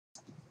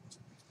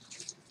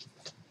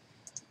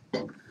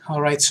All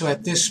right, so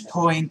at this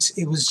point,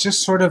 it was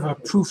just sort of a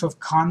proof of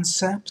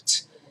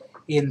concept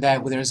in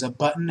that there's a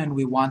button and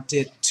we want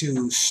it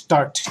to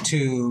start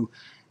to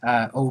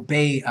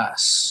obey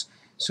us.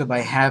 So by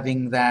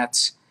having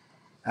that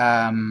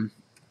that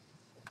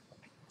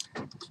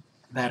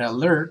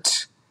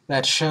alert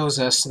that shows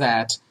us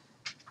that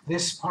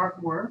this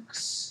part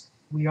works,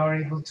 we are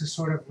able to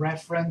sort of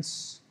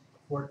reference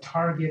or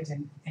target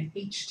an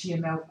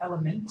HTML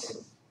element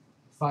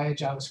via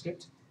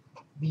JavaScript.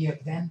 The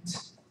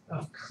event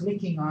of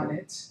clicking on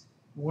it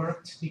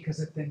worked because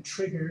it then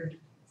triggered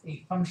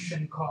a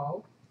function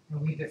call.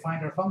 And we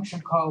defined our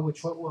function call,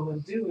 which what will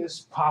do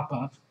is pop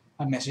up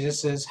a message that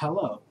says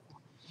hello.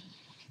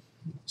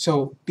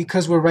 So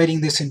because we're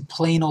writing this in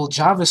plain old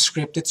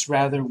JavaScript, it's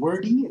rather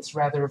wordy, it's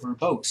rather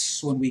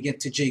verbose. When we get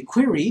to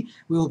jQuery,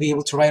 we will be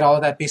able to write all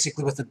of that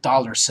basically with a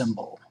dollar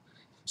symbol,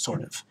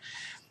 sort of.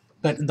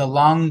 But in the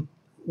long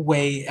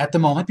way at the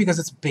moment, because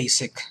it's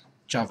basic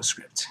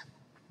JavaScript.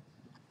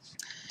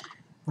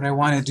 What I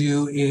want to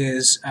do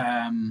is,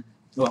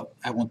 well,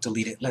 I won't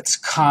delete it. Let's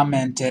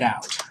comment it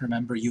out.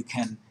 Remember, you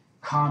can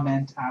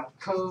comment out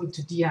code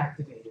to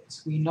deactivate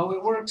it. We know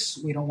it works.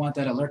 We don't want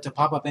that alert to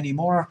pop up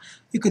anymore.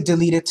 You could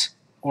delete it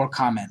or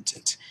comment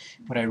it.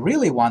 What I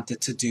really want it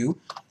to do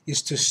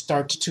is to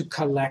start to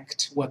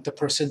collect what the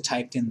person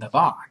typed in the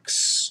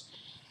box.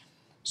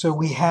 So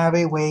we have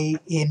a way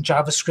in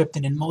JavaScript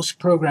and in most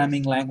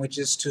programming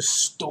languages to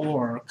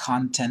store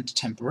content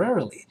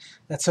temporarily.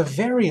 That's a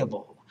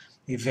variable.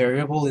 A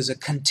variable is a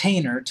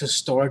container to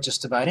store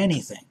just about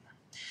anything.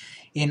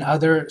 In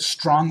other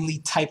strongly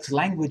typed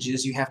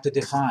languages, you have to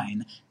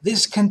define,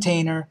 this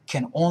container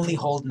can only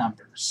hold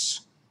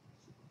numbers.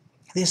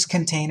 This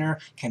container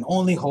can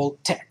only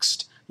hold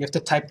text. You have to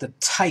type the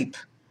type.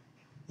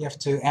 You have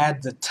to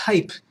add the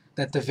type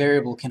that the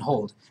variable can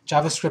hold.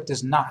 JavaScript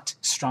is not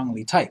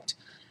strongly typed.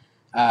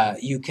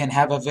 You can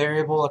have a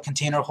variable, a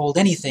container hold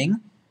anything.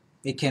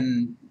 It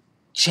can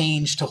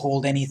change to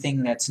hold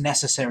anything that's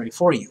necessary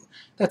for you.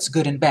 That's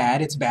good and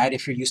bad. It's bad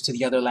if you're used to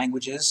the other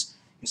languages.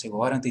 You say, well,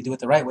 why don't they do it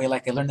the right way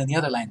like I learned in the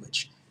other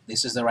language?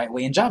 This is the right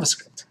way in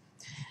JavaScript.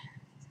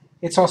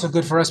 It's also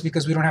good for us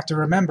because we don't have to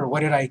remember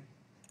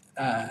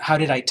how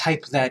did I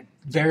type that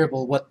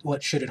variable,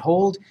 what should it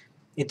hold?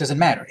 It doesn't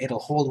matter. It'll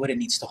hold what it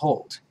needs to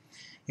hold.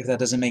 If that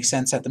doesn't make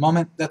sense at the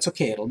moment, that's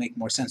okay. It'll make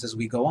more sense as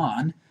we go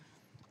on.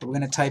 But we're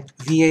going to type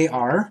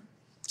var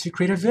to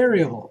create a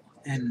variable,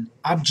 an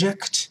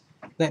object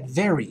that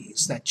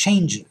varies, that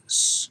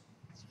changes.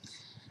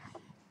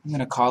 I'm going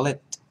to call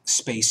it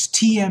space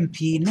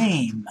TMP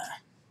name,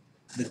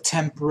 the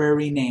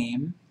temporary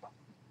name,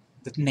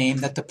 the name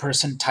that the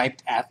person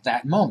typed at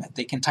that moment.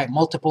 They can type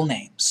multiple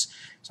names.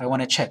 So I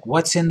want to check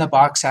what's in the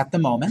box at the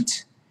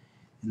moment,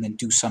 and then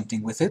do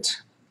something with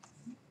it.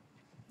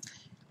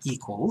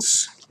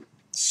 Equals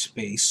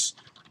space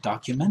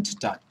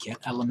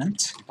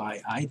document.getElement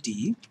by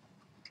ID,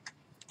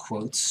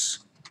 quotes.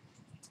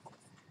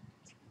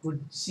 We're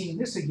seeing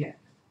this again.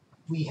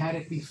 We had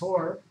it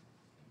before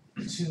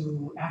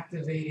to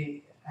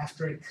activate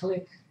after a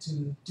click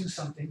to do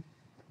something.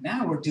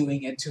 Now we're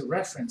doing it to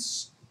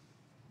reference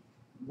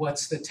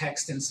what's the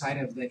text inside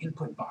of the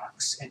input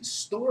box and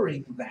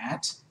storing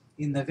that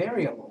in the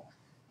variable.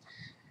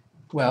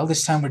 Well,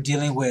 this time we're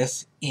dealing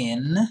with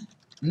in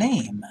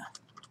name.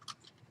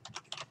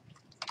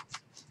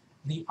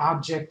 The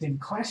object in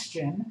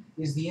question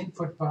is the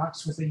input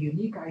box with a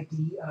unique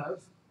ID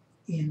of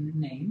in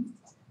name.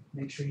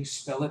 Make sure you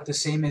spell it the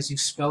same as you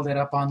spelled it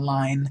up on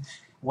line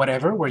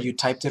whatever, where you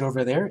typed it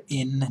over there,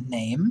 in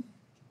name.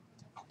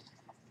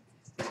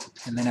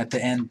 And then at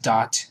the end,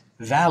 dot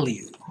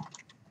value,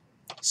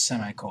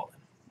 semicolon.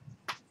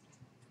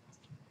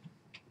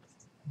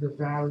 The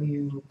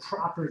value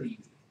property.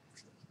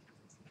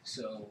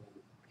 So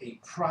a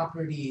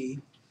property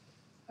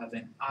of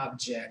an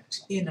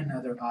object in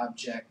another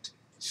object,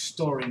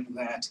 storing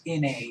that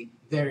in a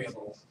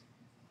variable.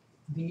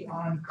 The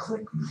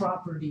onClick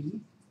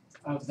property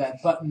of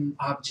that button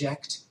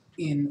object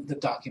in the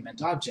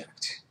document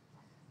object.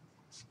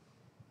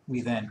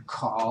 We then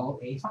call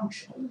a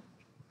function.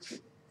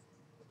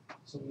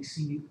 So we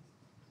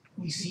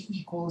see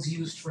equals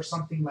used for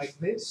something like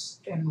this,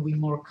 and we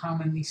more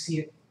commonly see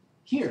it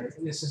here.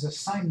 This is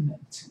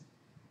assignment.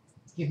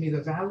 Give me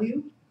the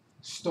value,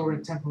 store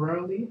it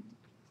temporarily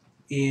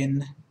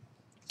in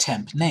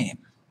temp name.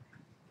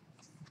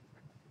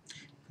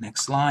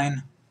 Next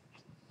line,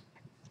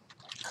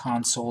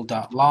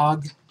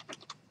 console.log,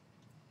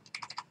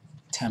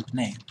 temp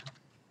name.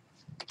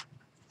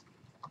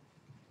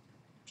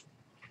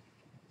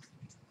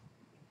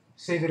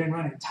 Save it and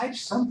run it. Type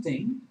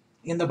something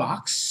in the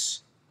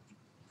box,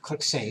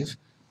 click save,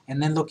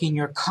 and then look in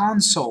your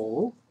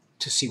console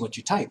to see what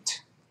you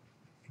typed.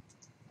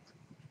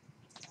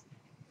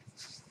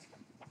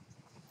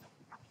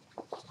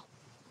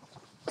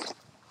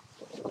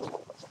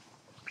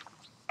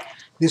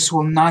 This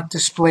will not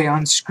display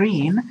on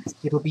screen,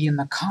 it'll be in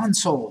the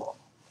console.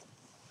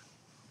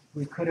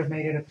 We could have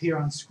made it appear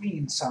on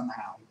screen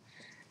somehow.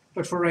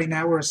 But for right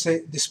now, we're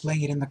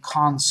displaying it in the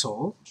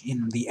console,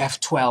 in the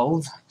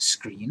F12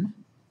 screen.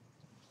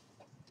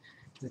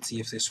 Let's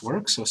see if this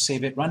works. So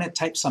save it, run it,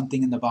 type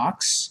something in the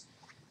box,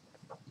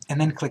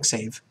 and then click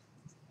Save.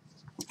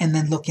 And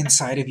then look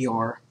inside of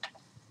your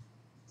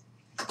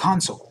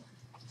console.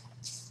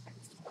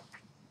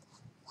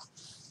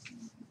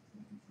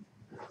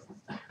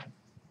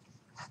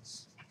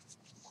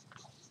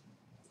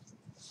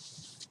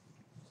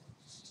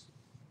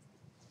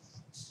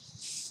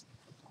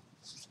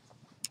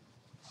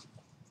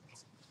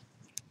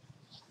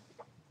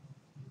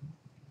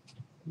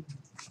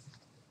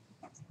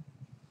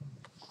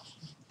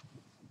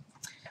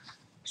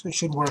 So it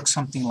should work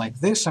something like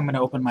this. I'm going to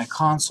open my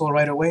console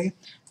right away.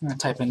 I'm going to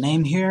type a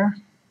name here.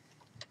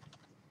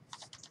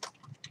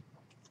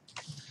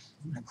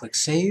 I'm going to click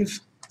Save.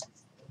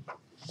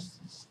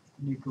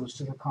 And it goes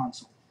to the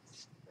console.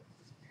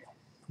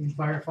 In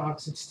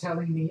Firefox, it's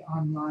telling me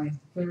on line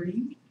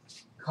 30,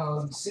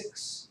 column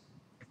 6,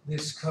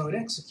 this code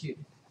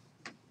executed.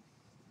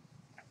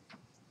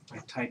 If I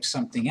type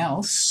something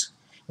else,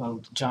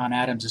 well, John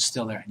Adams is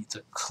still there. I need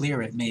to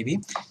clear it maybe.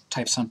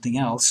 Type something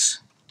else.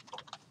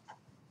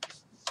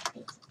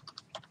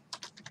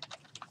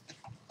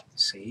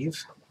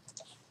 Save.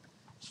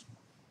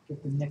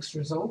 Get the next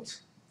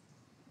result.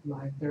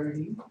 Line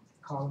 30,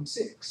 column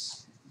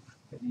 6.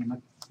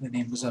 The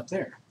name was up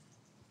there.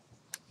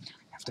 I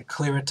have to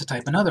clear it to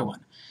type another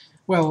one.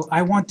 Well,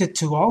 I want it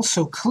to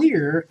also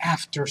clear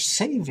after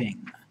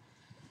saving.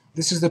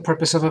 This is the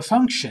purpose of a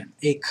function,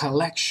 a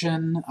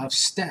collection of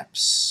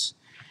steps.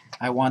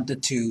 I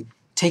wanted to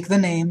take the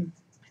name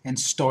and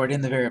store it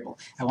in the variable.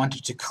 I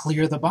wanted to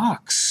clear the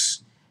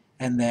box,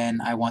 and then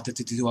I wanted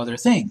to do other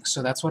things.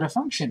 So that's what a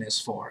function is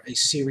for, a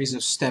series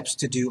of steps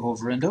to do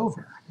over and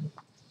over.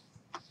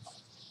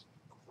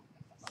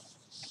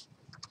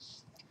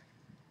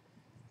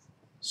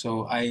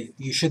 So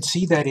you should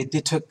see that it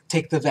did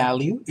take the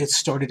value, it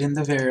stored it in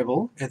the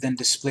variable, and then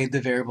displayed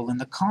the variable in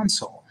the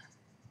console.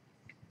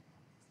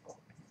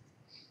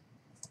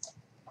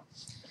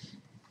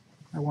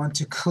 I want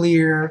to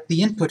clear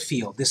the input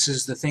field. This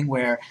is the thing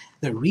where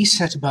the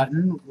reset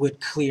button would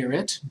clear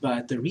it,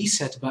 but the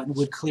reset button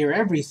would clear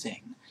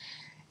everything.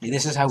 And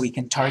this is how we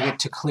can target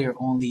to clear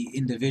only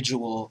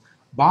individual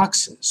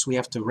boxes. We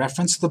have to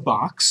reference the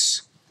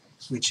box,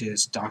 which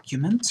is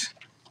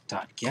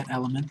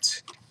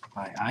document.getElement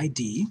by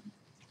ID.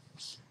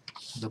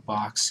 The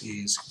box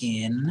is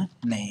in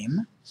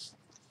name.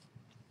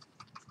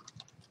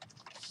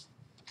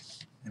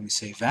 And we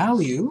say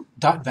value,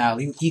 dot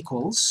value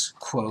equals,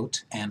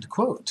 quote, end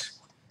quote.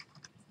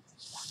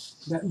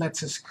 That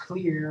lets us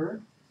clear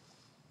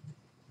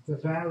the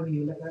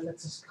value, that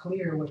lets us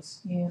clear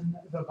what's in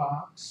the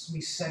box.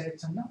 We set it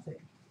to nothing,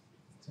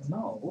 to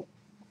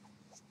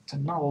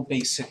null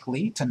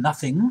basically, to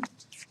nothing.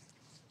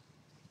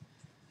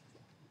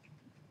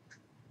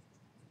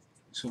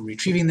 So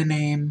retrieving the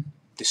name,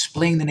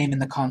 displaying the name in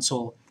the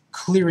console,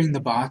 clearing the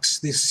box,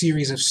 this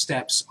series of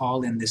steps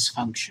all in this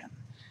function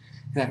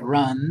that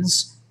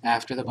runs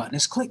after the button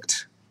is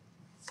clicked.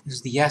 This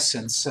is the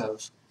essence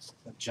of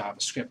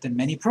JavaScript and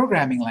many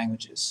programming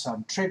languages.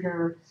 Some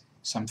trigger,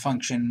 some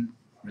function,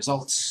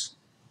 results.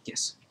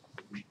 Yes?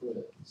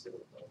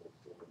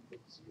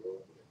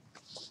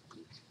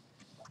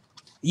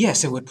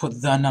 Yes, it would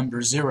put the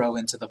number 0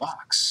 into the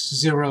box.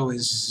 0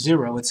 is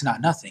 0, it's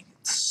not nothing,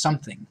 it's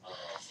something.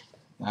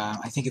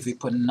 I think if we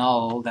put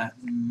null, that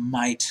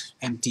might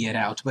empty it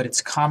out, but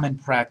it's common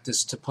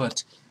practice to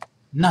put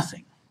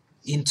nothing.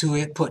 Into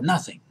it, put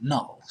nothing,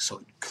 null, so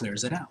it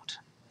clears it out.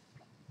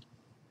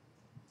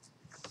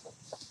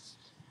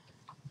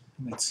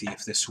 Let's see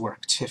if this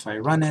worked. If I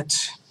run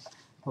it,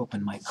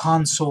 open my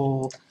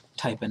console,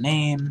 type a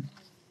name,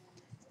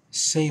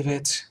 save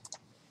it,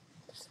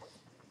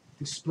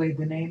 display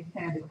the name,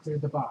 and it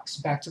cleared the box.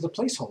 Back to the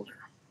placeholder.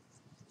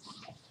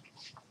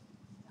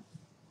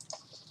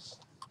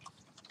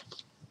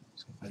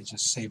 So if I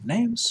just save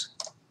names,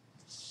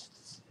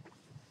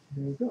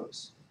 there it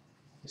goes.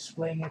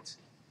 Displaying it,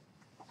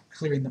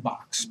 clearing the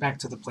box, back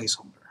to the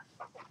placeholder.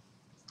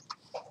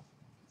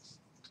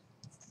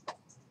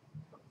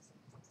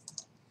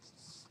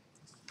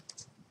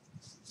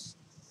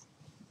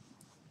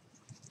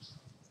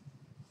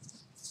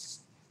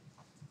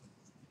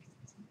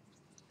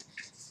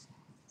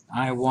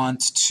 I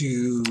want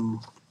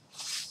to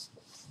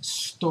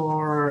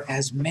store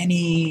as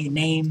many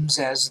names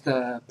as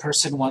the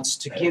person wants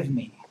to give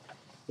me.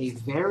 A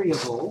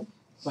variable,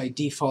 by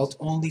default,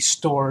 only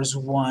stores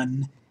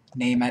one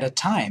name at a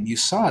time. You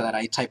saw that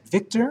I typed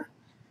Victor,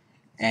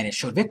 and it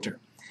showed Victor.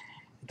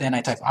 Then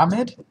I typed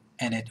Ahmed,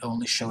 and it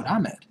only showed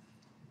Ahmed.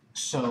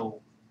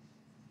 So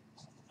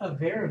a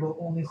variable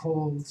only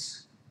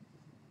holds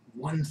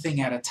one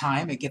thing at a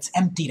time. It gets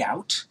emptied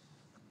out,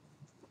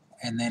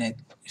 and then it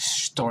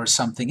stores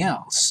something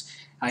else.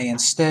 I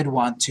instead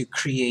want to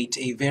create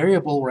a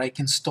variable where I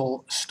can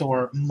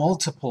store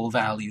multiple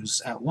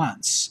values at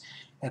once.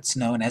 That's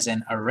known as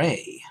an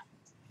array.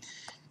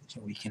 So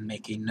we can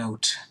make a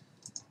note.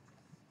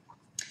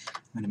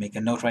 I'm going to make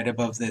a note right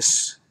above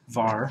this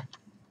var.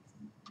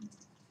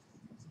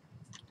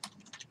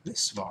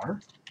 this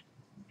var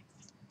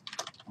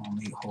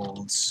only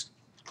holds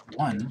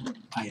one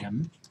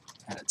item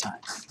at a time.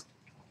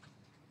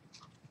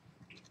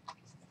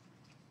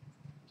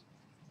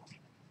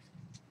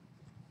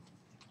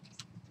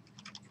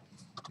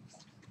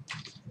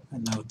 A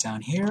note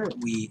down here,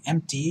 we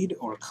emptied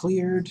or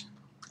cleared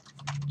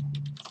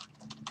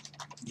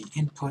the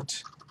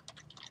input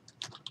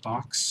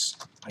box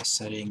by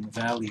setting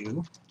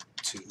value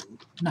to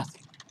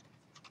nothing.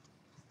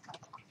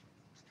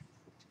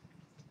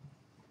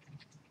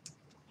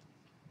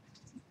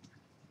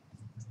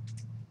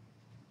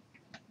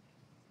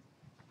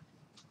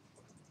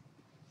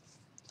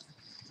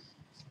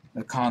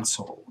 The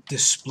console.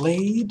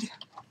 Displayed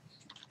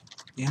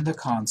in the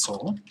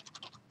console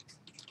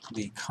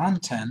the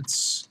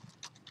contents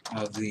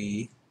of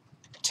the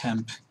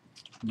temp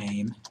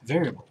name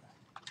variable.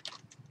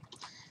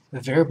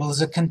 The variable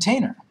is a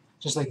container,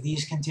 just like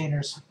these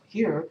containers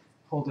here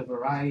hold a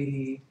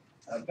variety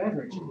of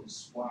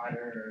beverages,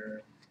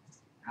 water,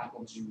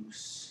 apple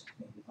juice,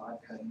 maybe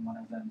vodka in one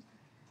of them,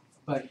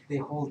 but they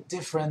hold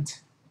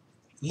different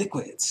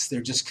liquids.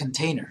 They're just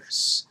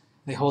containers.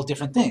 They hold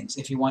different things.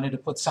 If you wanted to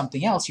put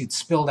something else, you'd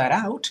spill that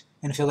out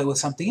and fill it with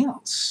something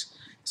else.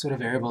 That's what a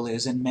variable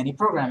is in many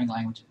programming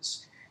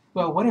languages.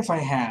 Well, what if I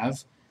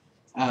have,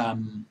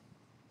 one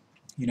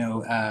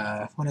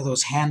of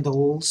those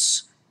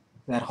handles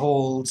that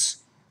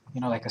holds,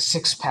 like a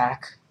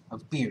six-pack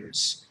of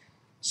beers.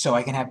 So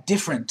I can have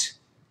different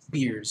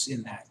beers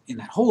in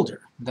that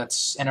holder.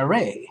 That's an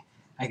array.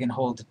 I can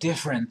hold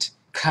different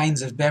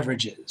kinds of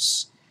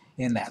beverages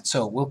in that.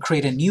 So we'll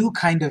create a new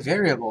kind of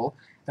variable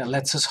that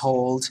lets us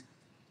hold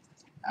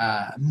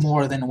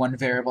more than one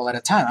variable at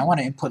a time. I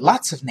want to input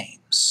lots of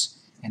names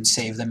and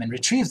save them and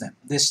retrieve them.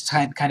 This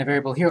kind of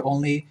variable here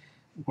only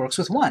works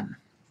with one.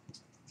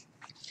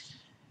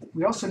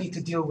 We also need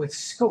to deal with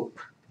scope.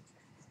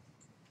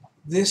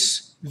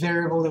 This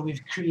variable that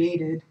we've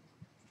created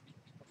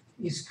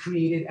is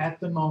created at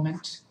the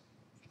moment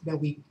that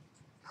we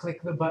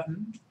click the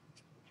button,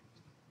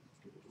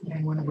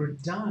 and when we're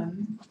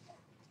done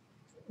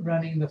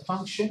running the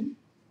function,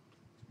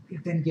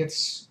 it then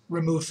gets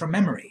removed from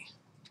memory.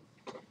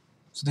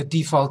 So the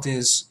default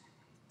is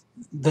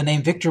the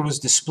name Victor was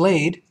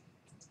displayed,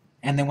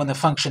 and then when the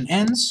function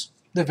ends,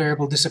 the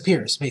variable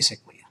disappears,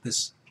 basically.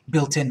 This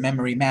built-in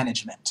memory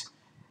management.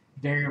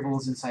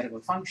 Variables inside of a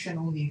function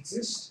only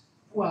exist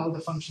while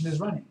the function is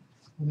running.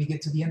 When we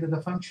get to the end of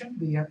the function,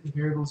 the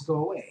variables go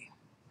away.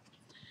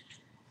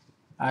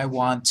 I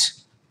want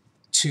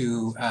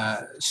to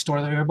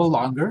store the variable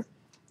longer,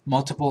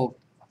 multiple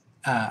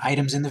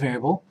items in the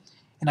variable,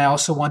 and I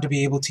also want to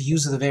be able to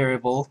use the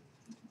variable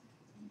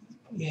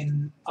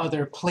in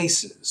other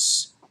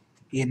places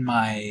in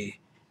my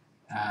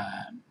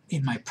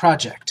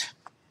project.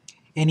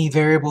 Any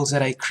variables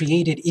that I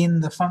created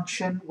in the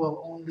function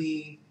will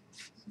only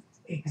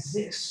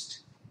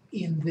exist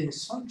in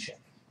this function.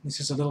 This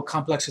is a little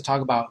complex to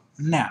talk about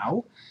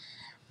now,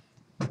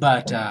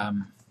 but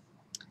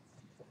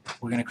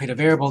we're going to create a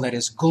variable that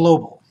is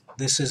global.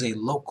 This is a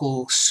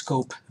local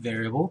scope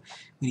variable.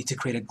 We need to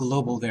create a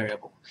global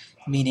variable,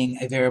 meaning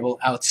a variable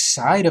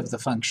outside of the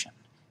function.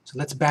 So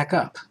let's back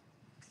up.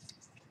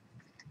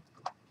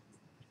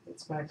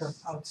 Let's back up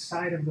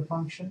outside of the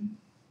function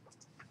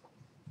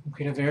and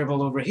create a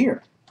variable over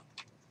here.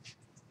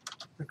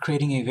 We're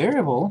creating a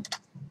variable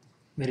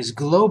that is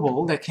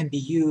global, that can be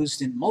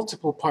used in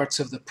multiple parts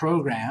of the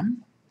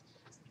program.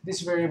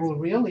 This variable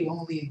really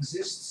only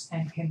exists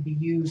and can be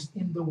used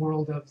in the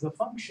world of the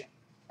function.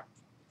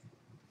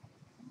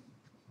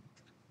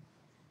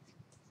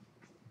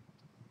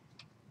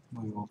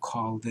 We will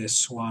call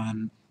this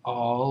one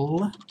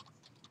all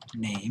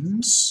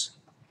names.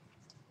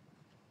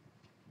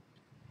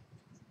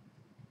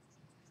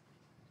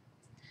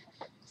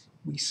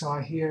 We saw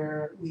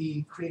here,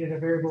 we created a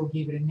variable,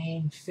 gave it a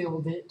name,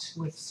 filled it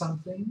with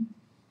something,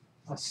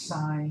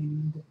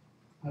 assigned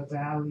a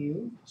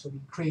value. So we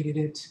created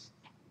it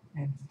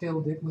and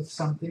filled it with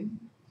something.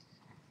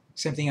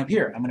 Same thing up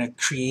here. I'm going to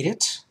create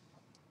it,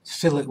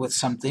 fill it with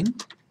something,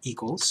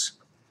 equals.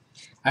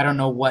 I don't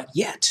know what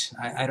yet.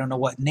 I don't know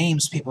what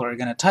names people are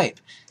going to type.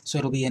 So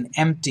it'll be an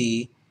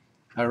empty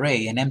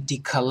array, an empty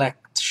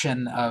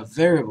collection of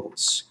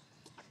variables.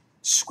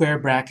 Square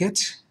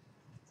bracket,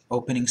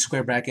 opening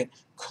square bracket,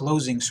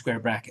 closing square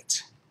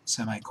bracket,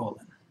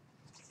 semicolon.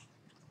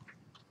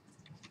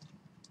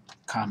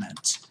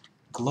 Comment.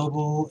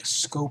 Global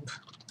scope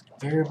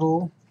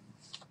variable,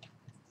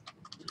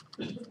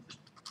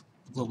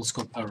 global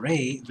scope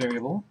array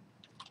variable.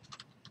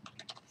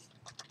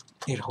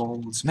 It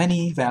holds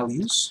many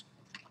values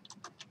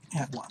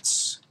at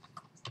once.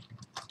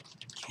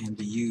 Can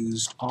be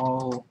used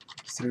all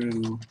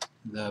through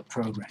the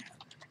program.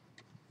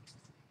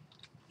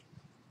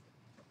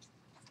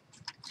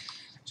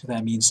 So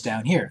that means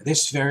down here,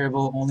 this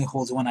variable only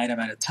holds one item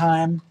at a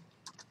time.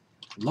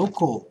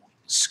 Local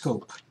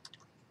scope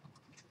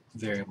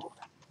variable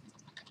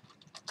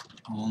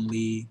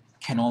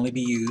can only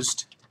be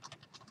used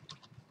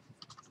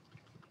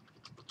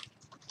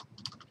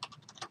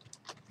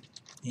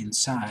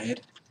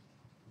inside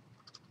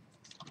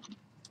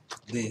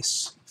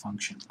this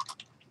function.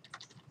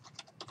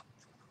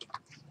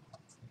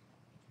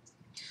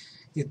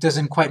 It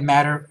doesn't quite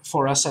matter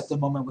for us at the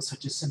moment with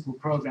such a simple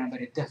program,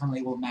 but it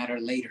definitely will matter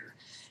later.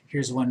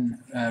 Here's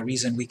one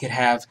reason we could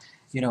have,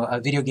 a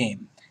video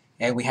game,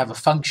 and we have a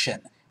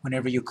function.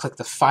 Whenever you click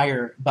the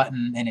fire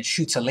button and it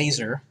shoots a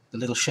laser, the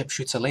little ship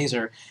shoots a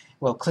laser,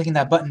 well, clicking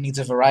that button needs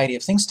a variety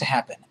of things to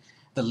happen.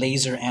 The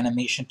laser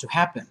animation to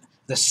happen,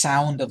 the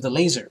sound of the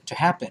laser to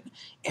happen,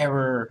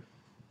 error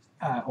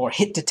or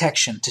hit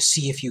detection to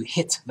see if you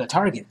hit the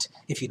target.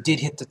 If you did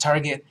hit the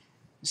target,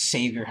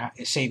 save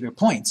your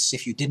points.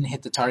 If you didn't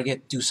hit the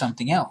target, do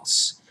something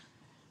else.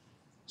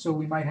 So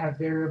we might have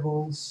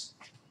variables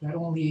that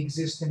only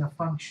exist in a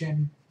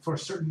function for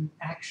certain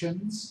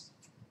actions,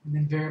 and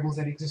then variables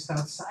that exist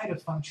outside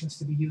of functions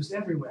to be used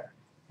everywhere,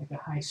 like a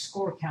high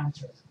score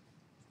counter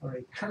or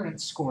a current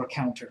score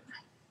counter.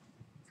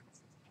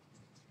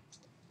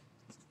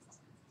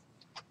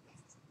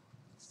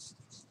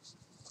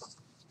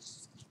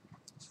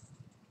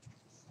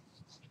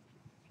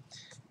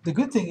 The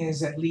good thing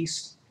is, at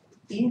least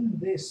in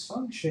this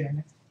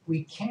function,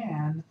 we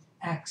can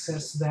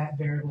access that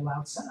variable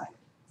outside.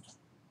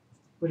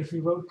 But if we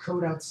wrote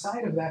code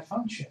outside of that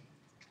function,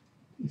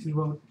 if we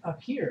wrote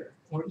up here,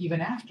 or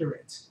even after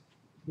it,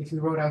 if we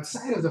wrote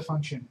outside of the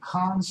function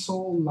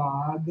console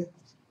log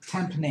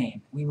temp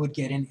name, we would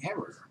get an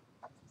error,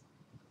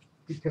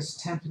 because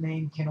temp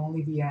name can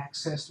only be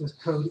accessed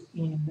with code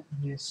in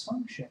this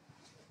function.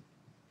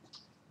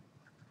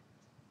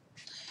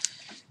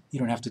 You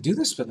don't have to do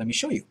this, but let me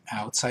show you.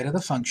 Outside of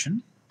the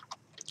function,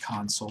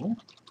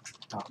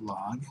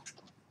 console.log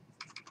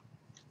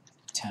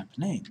temp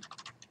name.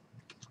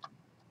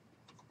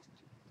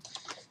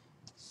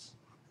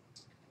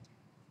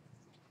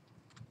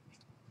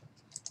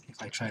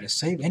 If I try to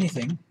save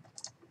anything,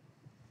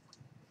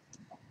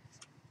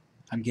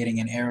 I'm getting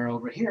an error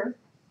over here.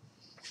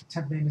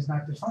 Temp name is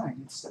not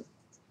defined. It's the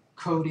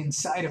code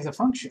inside of the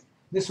function.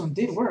 This one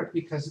did work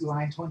because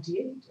line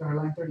 28 or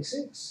line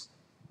 36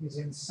 is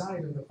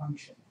inside of the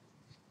function.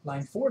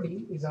 Line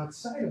 40 is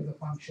outside of the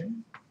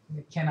function, and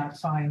it cannot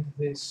find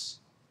this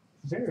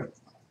variable.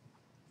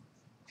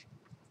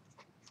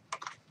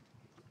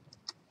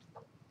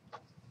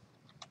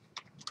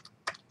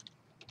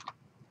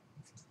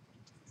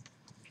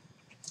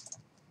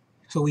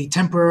 So we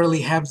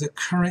temporarily have the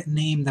current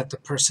name that the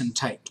person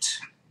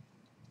typed.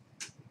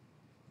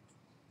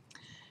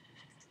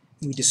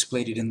 We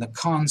displayed it in the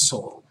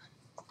console.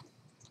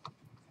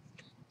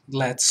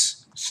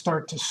 Let's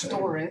start to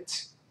store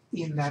it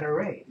in that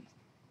array,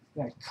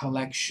 that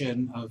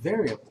collection of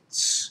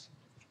variables.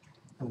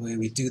 The way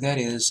we do that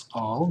is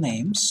all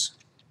names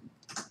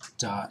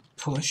dot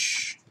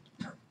push.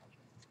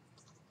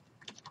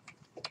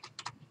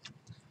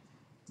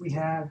 We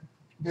have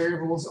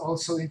variables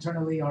also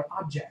internally are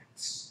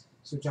objects.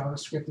 So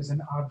JavaScript is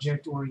an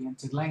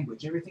object-oriented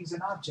language. Everything's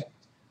an object.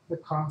 The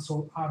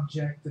console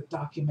object, the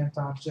document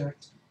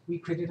object. We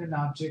created an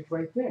object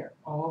right there,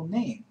 all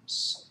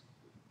names.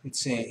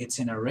 It's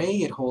an array,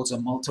 it holds a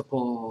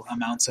multiple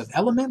amounts of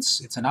elements,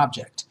 it's an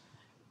object.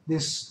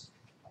 This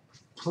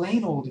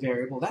plain old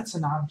variable, that's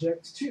an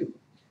object too.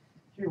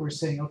 Here we're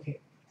saying, okay,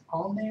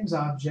 all names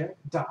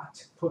object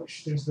dot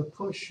push. There's the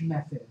push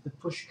method, the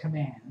push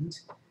command.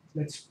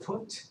 Let's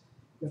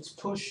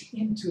push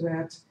into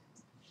that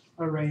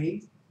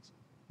array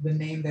the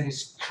name that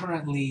is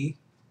currently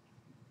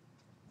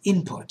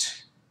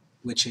input,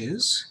 which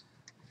is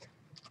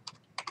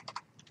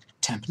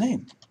temp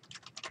name.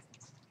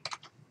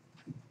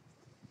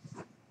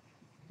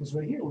 Because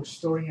right here, we're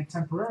storing it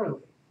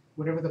temporarily.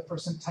 Whatever the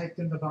person typed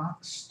in the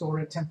box, store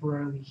it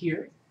temporarily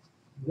here.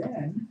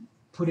 Then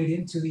put it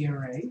into the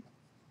array.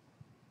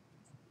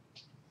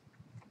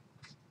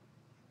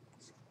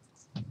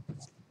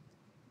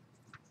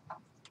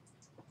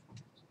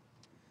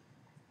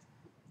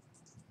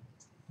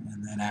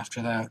 And then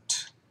after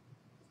that,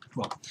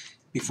 well,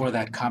 before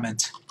that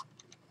comment,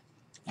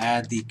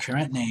 add the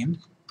current name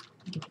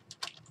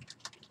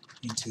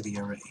into the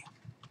array.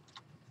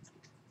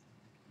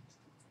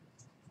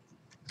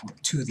 Or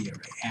to the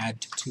array,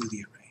 add to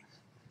the array.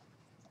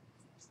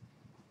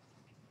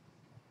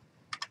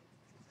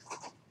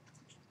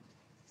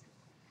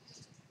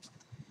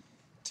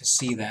 To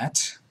see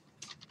that,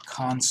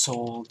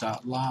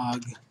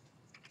 console.log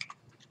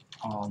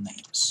all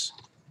names.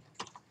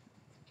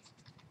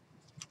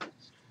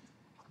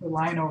 The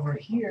line over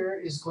here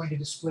is going to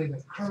display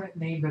the current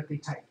name that they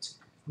typed.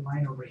 The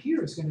line over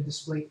here is going to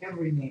display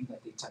every name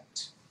that they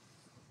typed.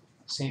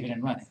 Save it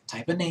and run it.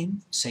 Type a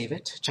name, save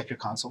it, check your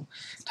console.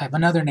 Type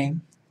another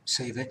name,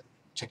 save it,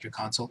 check your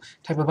console.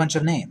 Type a bunch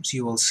of names.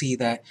 You will see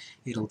that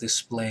it'll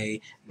display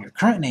your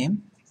current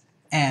name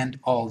and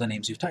all the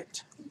names you've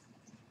typed.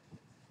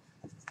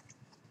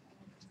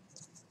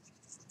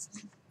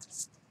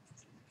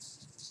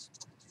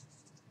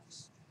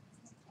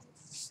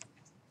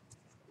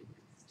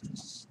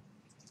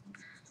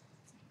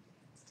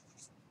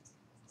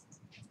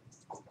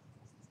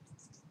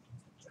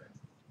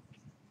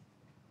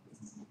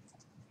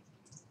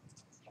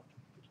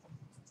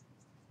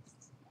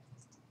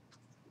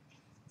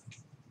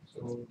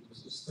 So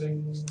does this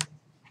thing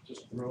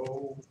just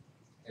grow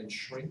and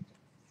shrink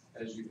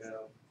as you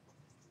have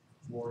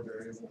more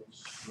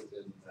variables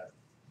within that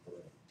array?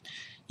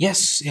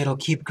 Yes, it'll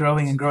keep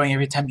growing and growing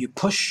every time you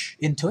push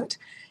into it.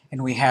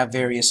 And we have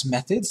various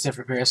methods,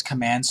 different various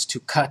commands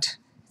to cut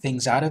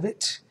things out of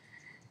it.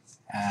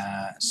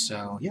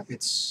 So yep,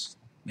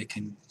 it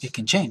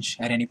can change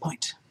at any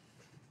point.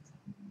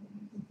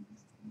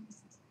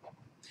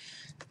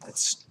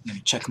 Let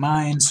me check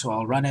mine, so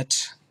I'll run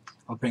it.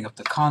 I'll bring up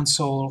the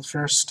console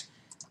first.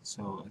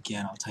 So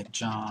again, I'll type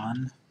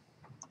John,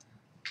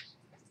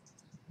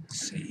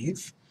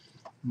 save.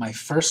 My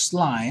first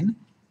line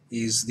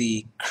is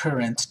the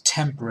current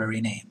temporary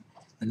name.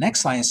 The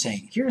next line is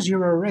saying, here's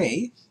your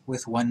array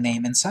with one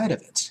name inside of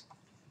it.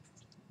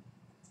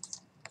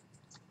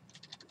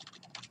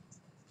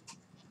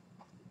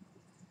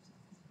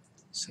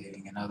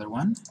 Saving another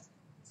one.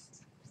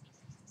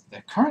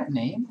 The current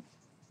name,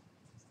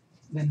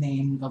 the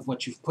name of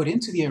what you've put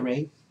into the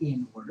array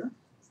in order.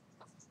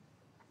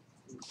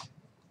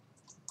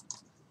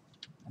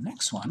 The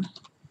next one,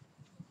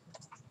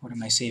 what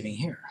am I saving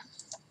here?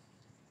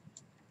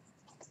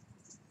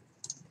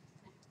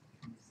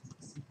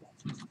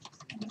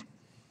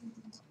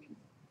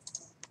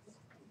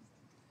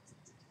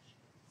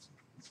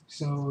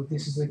 So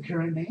this is the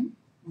current name,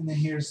 and then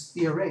here's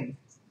the array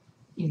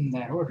in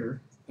that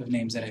order of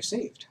names that I've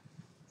saved.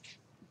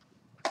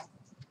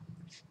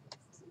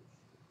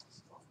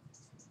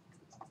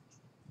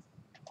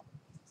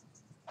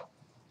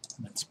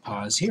 Let's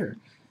pause here.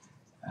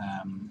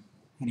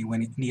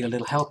 Anyone need a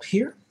little help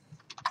here?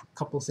 A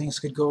couple things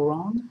could go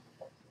wrong.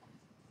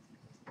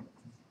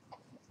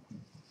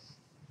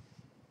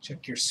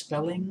 Check your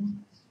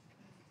spelling.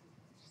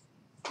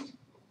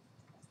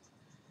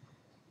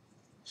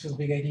 So the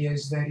big idea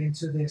is that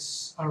into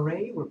this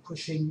array we're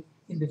pushing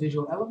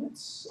individual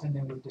elements and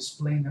then we're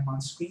displaying them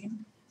on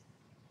screen.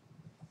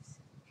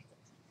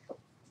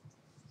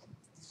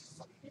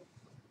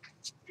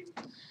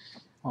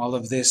 All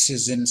of this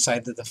is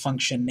inside of the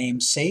function name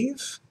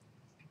save.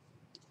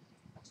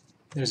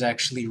 There's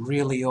actually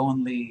really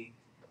only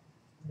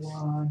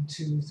 1,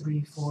 2,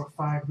 3, 4,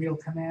 5 real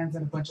commands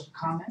and a bunch of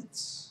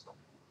comments.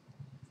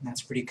 And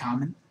that's pretty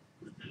common.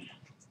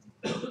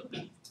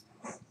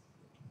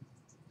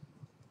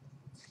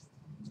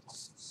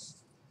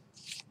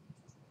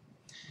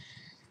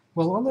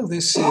 Well, all of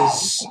this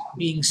is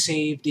being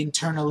saved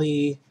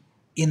internally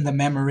in the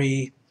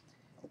memory.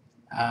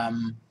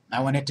 I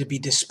want it to be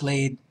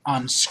displayed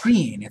on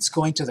screen. It's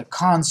going to the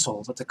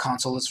console, but the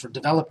console is for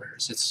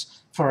developers. It's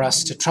for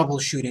us to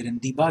troubleshoot it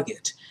and debug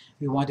it.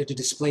 We want it to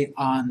display it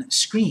on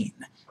screen.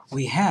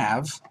 We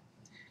have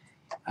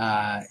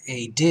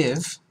a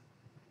div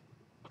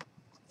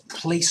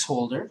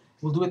placeholder.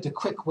 We'll do it the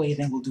quick way,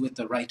 then we'll do it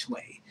the right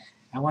way.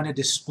 I want to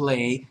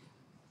display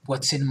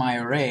what's in my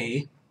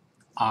array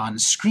on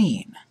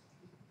screen.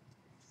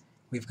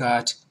 We've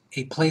got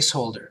a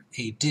placeholder,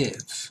 a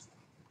div,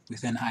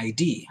 with an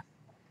ID.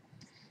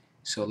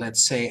 So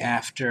let's say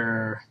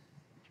after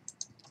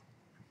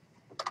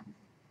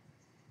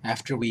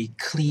we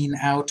clean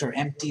out or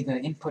empty the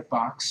input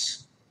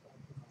box,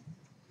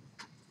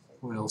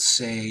 we'll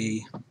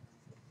say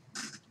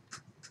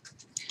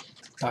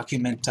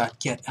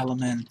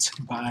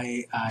document.getElement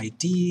by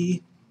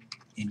ID,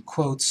 in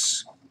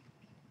quotes,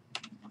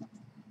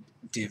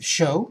 div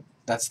show.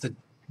 That's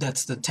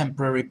the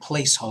temporary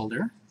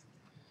placeholder.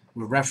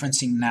 We're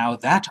referencing now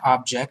that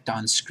object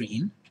on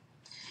screen.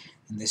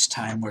 And this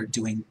time we're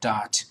doing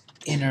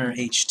 .inner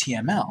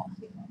HTML.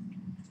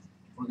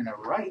 We're going to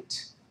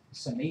write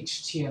some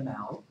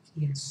HTML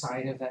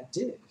inside of that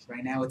div.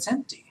 Right now it's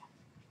empty.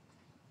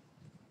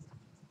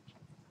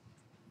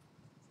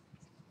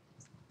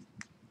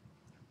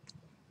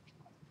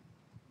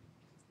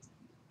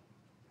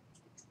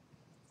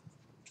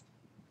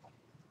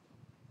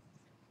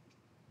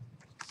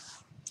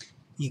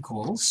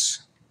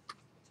 Equals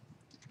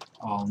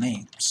all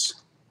names.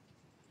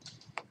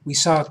 We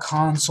saw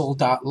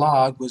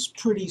console.log was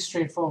pretty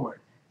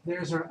straightforward.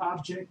 There's our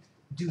object,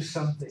 do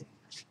something,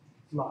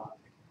 log.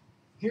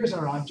 Here's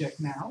our object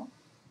now,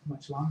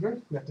 much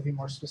longer. We have to be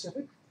more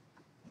specific.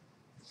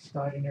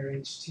 .inner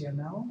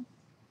HTML,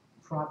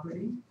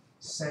 property,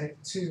 set it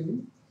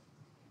to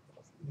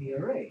the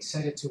array.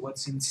 Set it to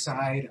what's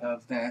inside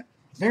of that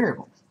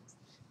variable.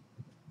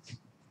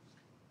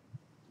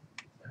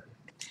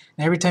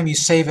 And every time you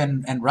save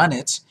and run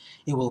it,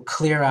 it will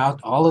clear out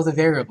all of the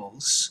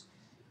variables.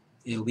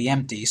 It'll be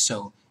empty,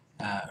 so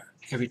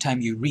every time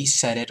you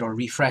reset it or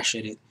refresh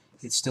it,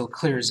 it still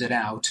clears it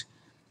out.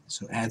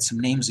 So add some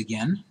names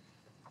again.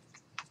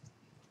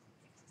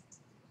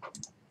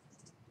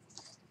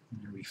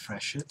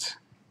 Refresh it.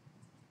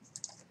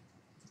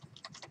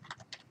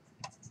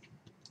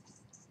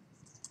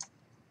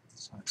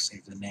 So I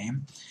save the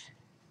name.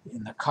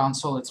 In the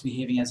console, it's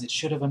behaving as it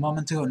should have a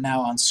moment ago.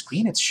 Now on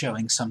screen, it's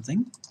showing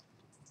something.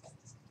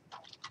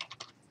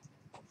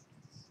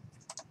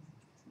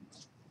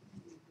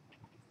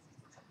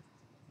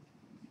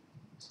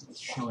 So it's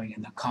showing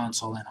in the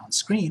console and on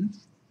screen.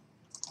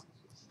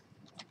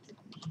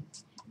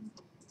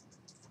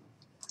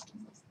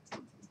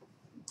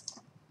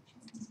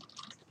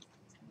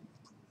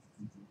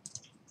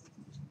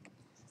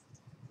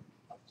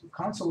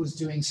 console is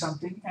doing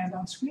something, and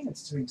on screen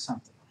it's doing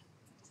something.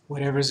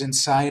 Whatever's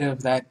inside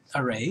of that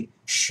array,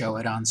 show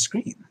it on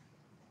screen.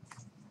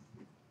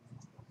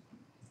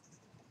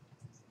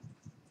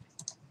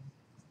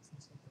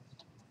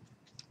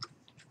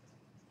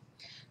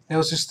 That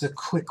was just the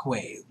quick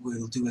way.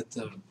 We'll do it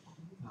the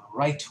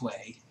right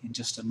way in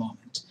just a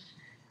moment.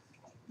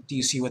 Do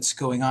you see what's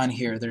going on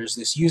here? There's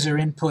this user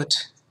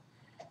input,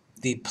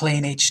 the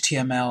plain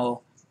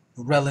HTML,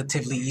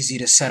 relatively easy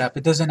to set up.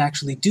 It doesn't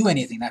actually do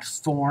anything. That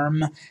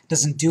form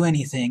doesn't do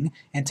anything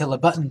until a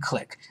button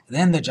click.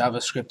 Then the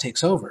JavaScript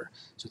takes over.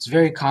 So it's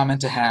very common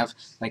to have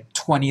like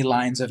 20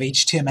 lines of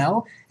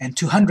HTML and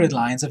 200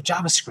 lines of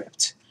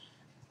JavaScript,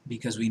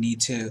 because we need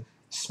to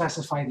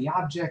specify the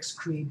objects,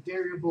 create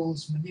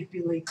variables,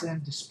 manipulate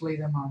them, display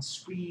them on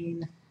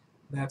screen.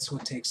 That's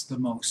what takes the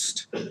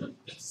most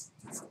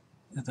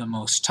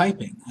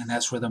typing, and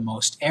that's where the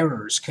most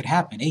errors could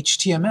happen.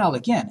 HTML,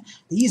 again,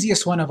 the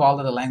easiest one of all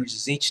of the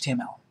languages is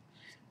HTML,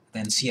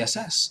 then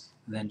CSS,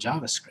 then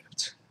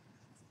JavaScript.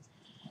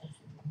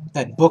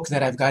 That book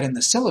that I've got in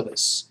the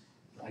syllabus,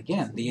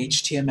 again, the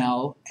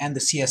HTML and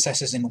the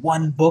CSS is in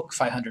one book,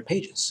 500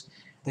 pages.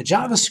 The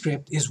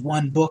JavaScript is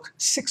one book,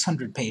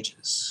 600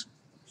 pages.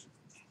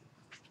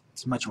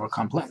 It's much more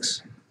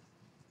complex.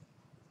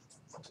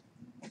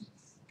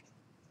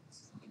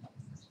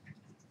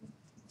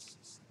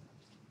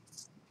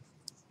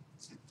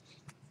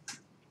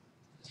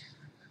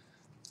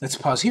 Let's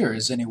pause here.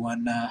 Is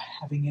anyone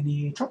having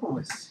any trouble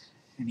with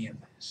any of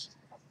this?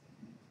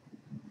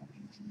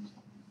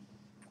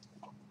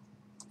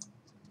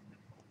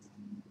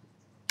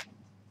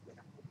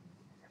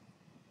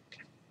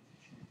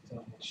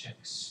 Double check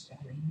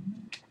spelling.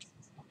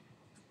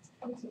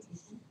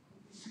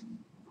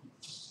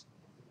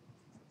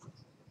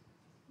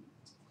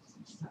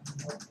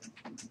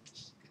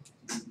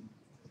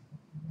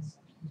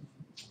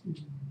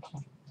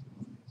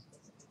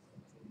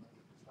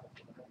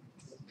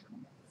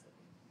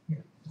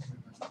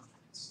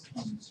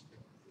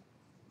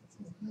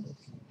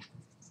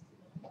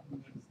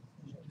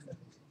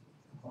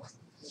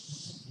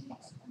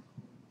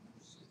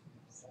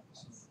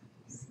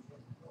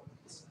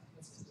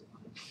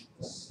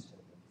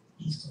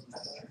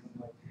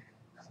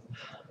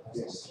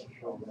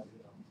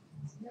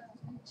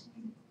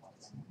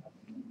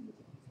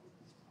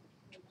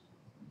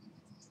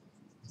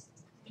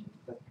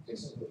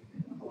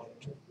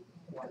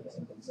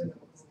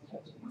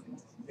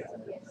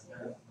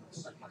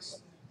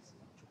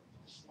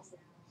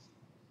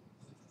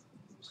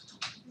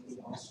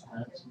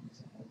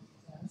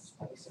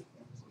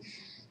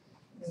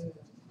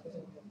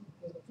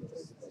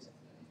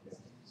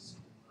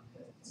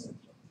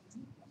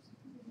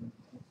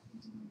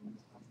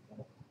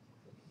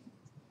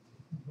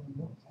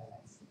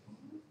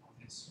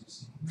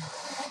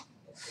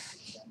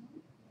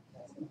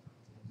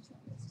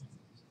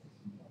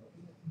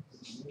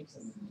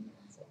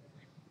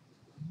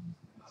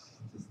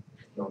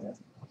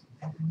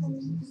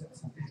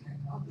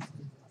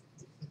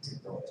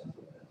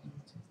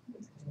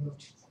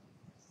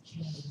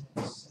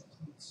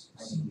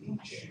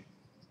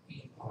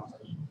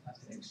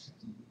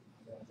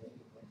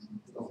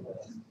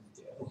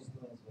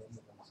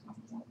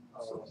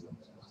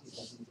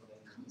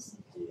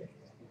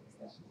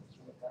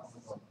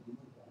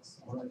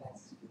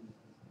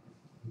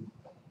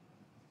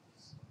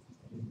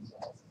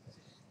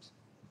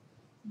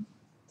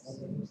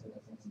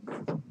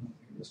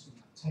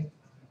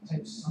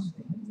 Type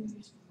something.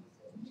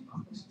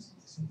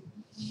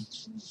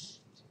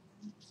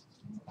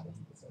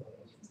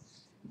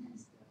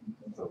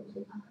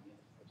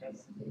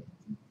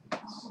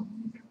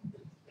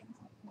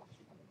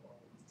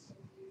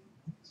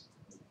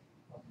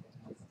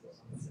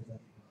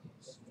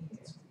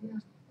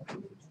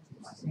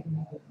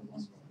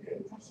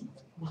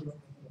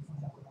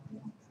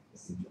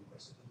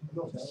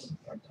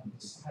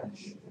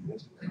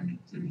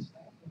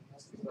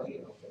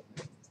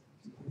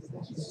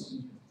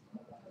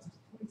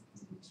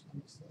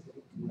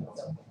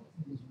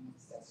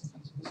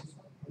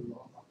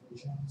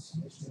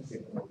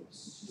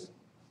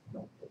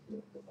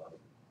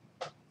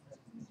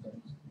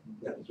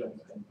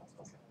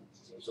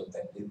 So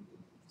that is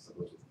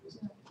supposed to be this.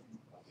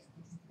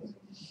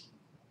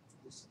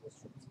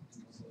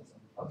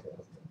 Okay.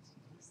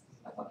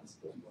 I thought this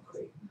was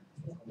great.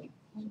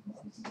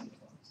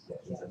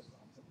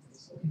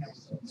 Yeah,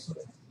 so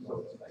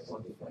I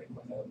want to find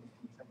what else.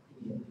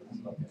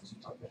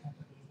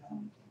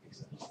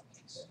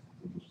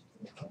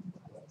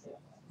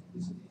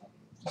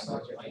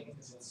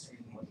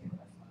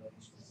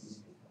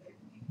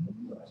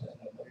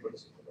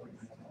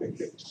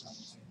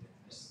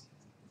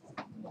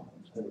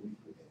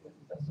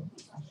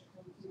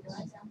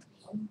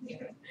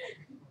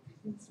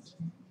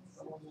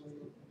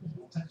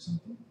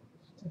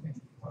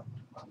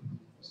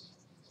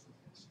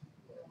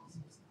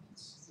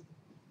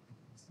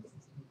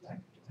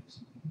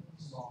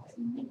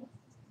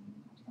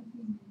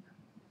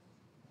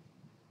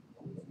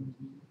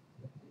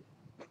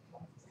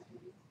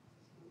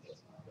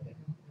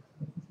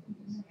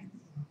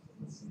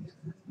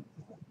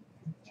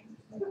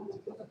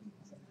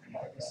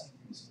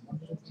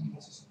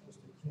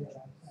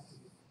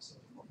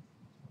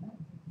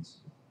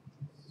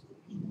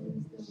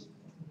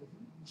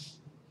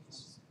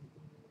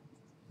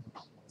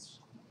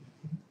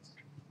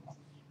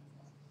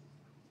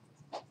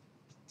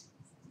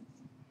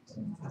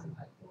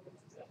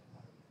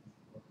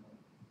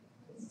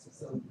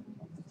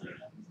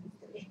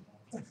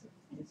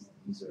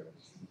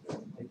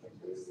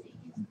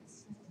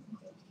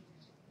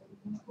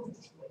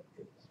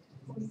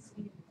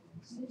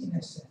 In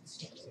a sense,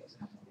 yes,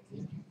 exactly.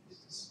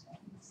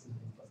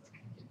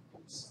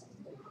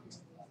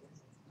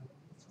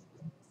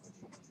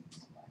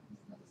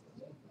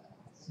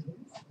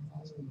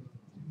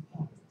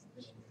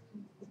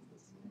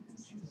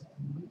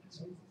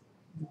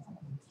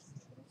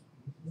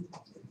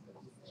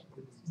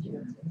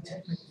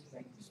 Technically,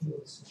 like the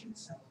field switch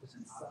itself is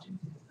an object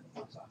that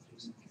puts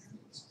objects and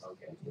variables.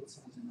 Okay. Field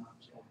set is an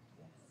object,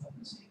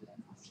 and say that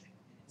an object,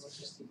 and it's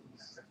just giving you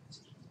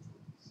references.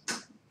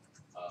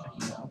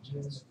 These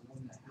objects that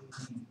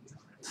have name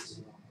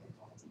references.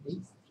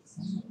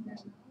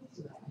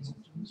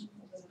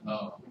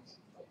 Oh.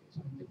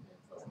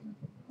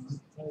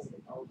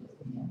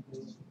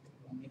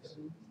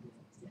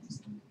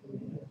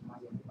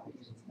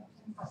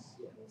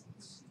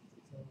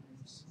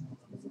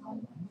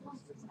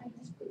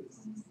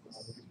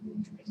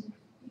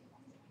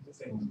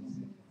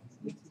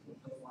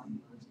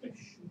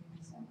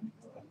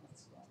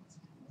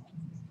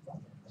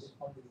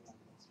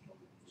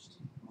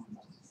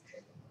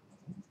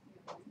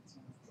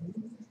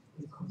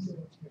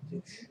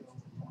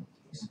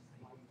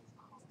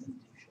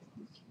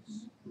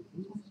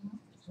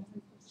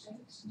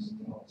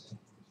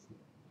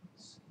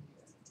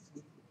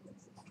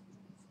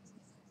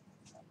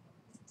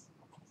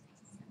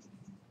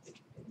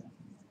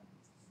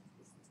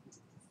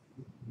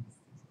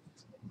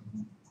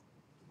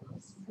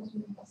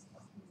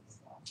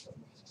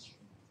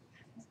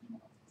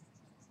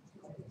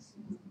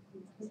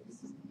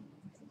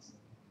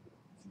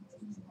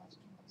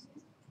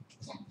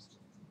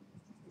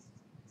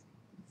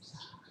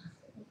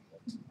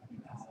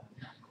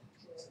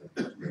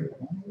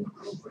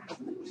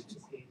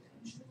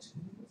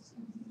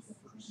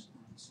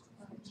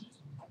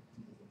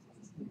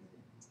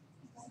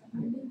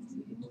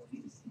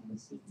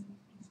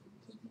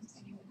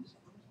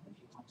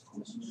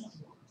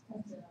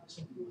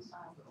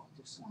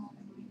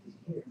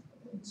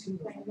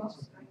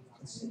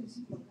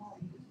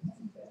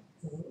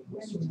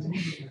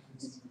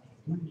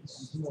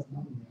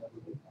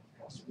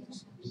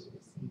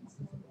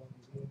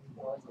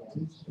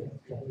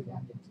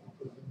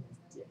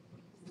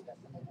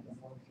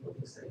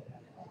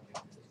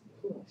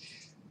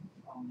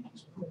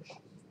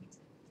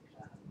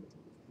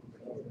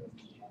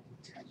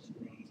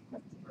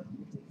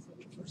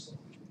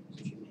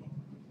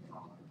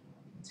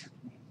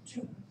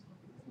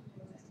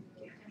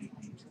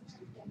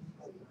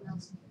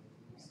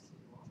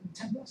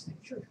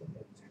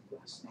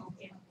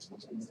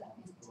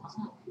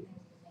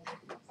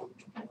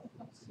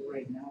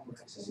 Right now, we're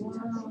accessing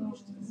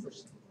the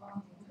first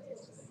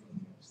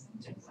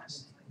temp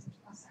last name.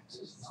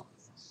 Access.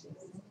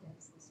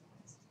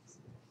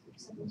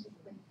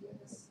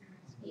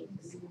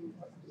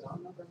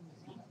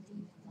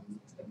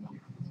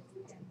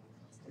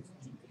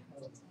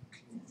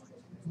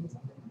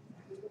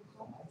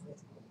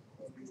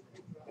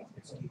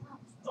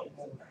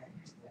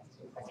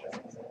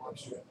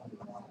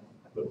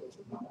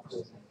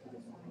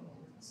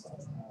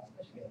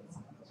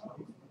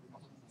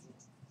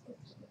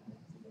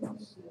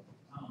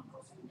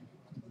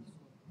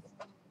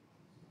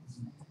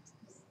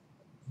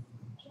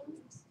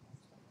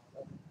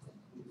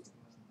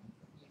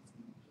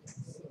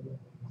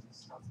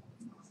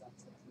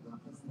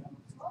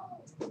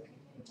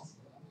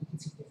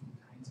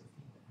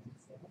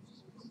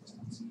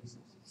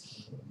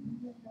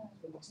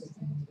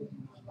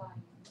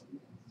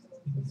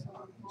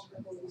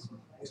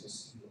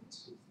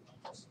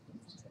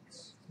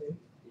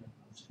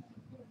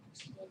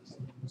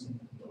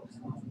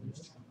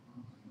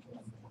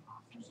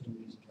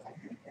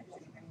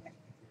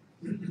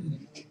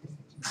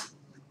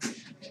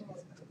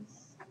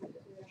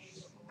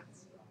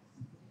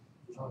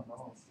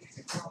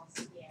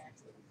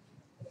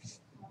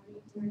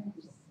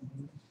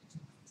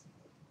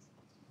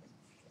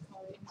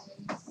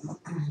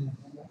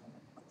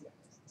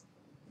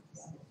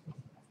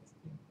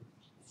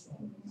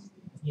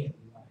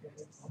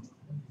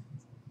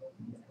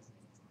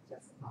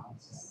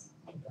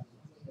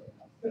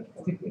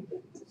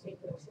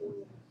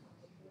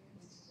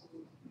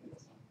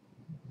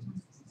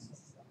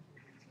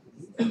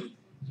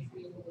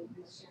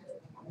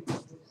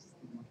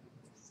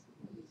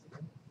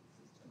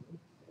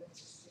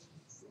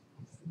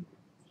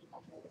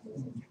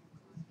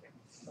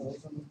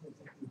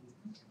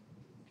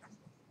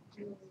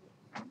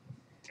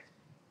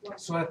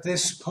 So at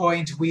this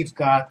point, we've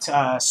got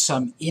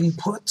some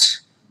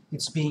input.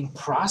 It's being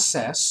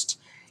processed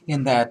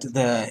in that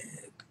the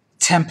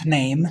temp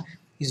name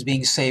is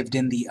being saved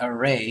in the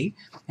array,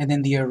 and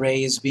then the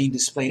array is being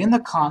displayed in the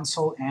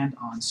console and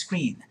on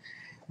screen.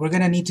 We're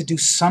going to need to do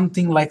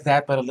something like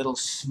that, but a little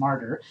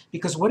smarter,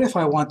 because what if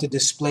I want to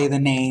display the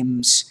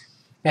names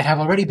that have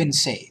already been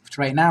saved?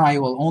 Right now, I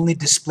will only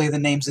display the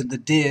names in the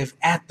div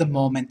at the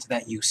moment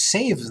that you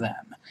save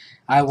them.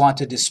 I want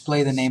to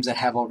display the names that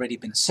have already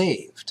been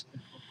saved.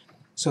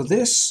 So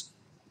this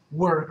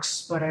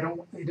works, but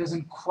it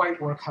doesn't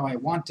quite work how I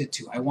want it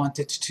to. I want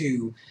it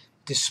to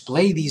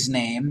display these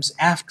names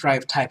after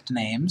I've typed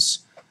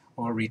names,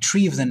 or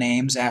retrieve the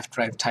names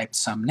after I've typed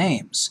some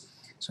names.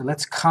 So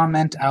let's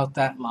comment out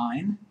that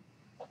line.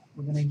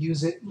 We're going to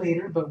use it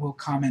later, but we'll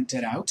comment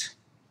it out.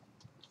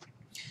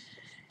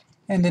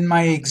 And in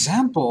my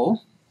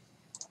example,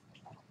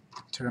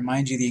 to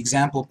remind you the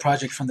example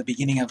project from the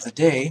beginning of the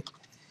day,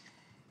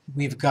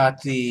 we've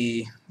got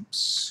the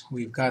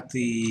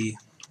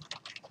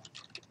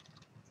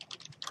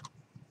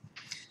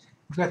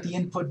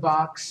input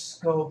box,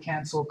 go,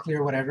 cancel,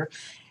 clear, whatever.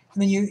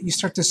 And then you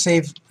start to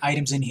save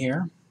items in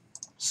here.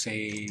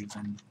 Save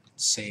and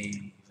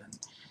save and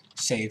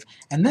save.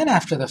 And then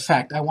after the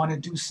fact, I want to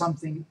do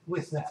something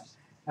with them.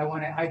 I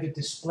want to either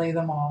display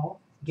them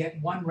all,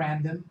 get one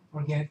random,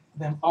 or get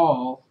them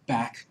all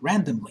back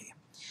randomly.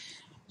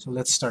 So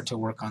let's start to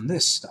work on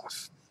this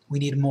stuff. We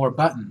need more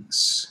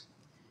buttons.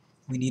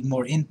 We need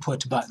more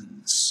input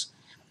buttons.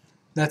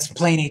 That's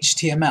plain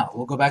HTML.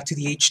 We'll go back to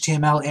the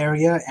HTML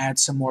area, add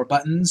some more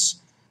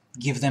buttons,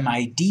 give them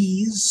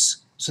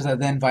IDs, so that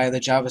then via the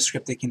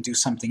JavaScript they can do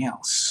something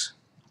else.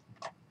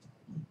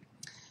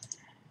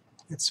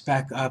 Let's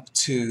back up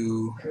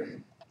to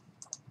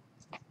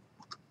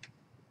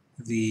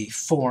the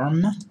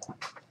form.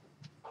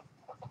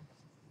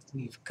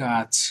 We've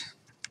got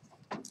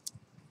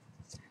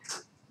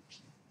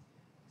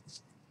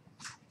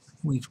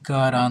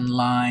on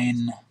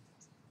line,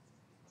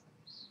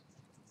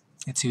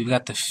 let's see, we've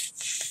got the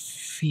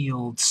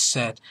field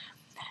set.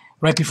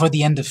 Right before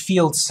the end of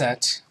field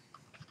set,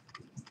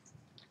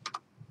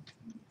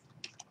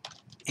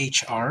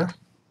 HR.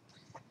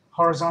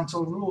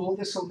 Horizontal rule,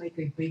 this will make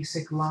a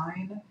basic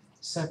line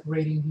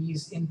separating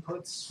these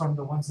inputs from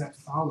the ones that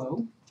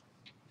follow.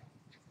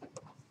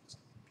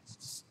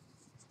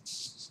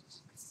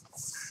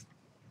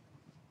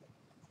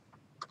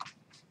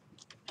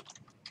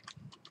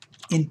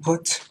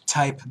 Input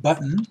type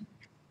button,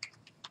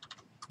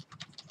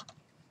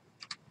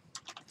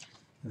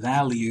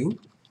 value,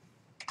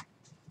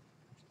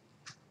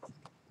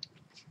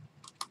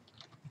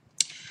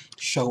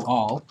 show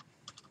all.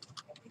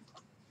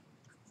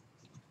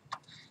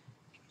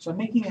 So I'm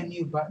making a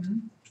new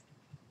button.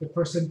 The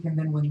person can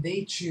then, when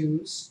they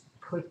choose,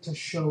 put to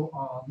show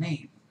all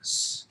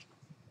names.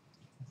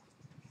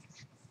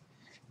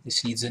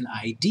 This needs an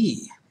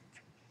ID.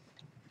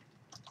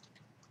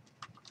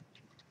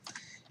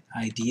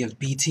 ID of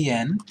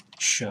btn,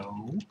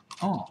 show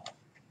all.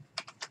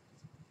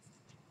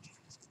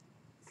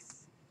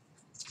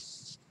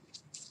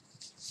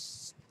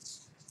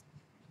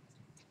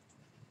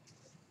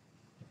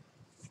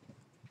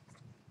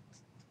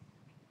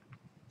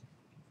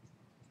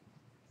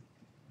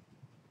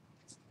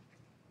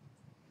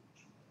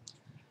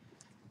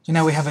 So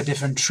now we have a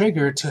different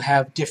trigger to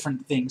have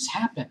different things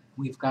happen.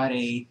 We've got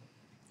a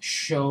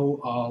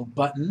show all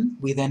button.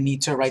 We then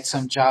need to write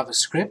some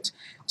JavaScript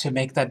to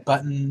make that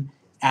button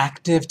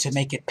active, to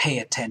make it pay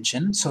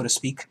attention, so to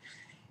speak,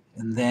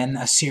 and then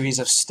a series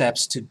of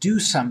steps to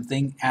do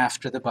something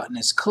after the button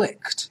is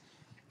clicked.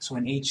 So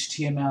an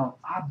HTML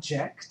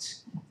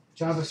object,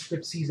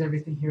 JavaScript sees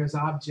everything here as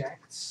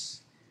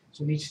objects.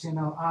 So an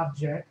HTML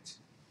object,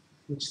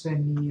 which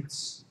then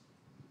needs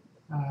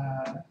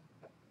a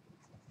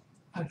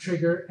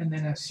trigger and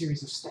then a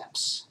series of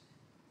steps.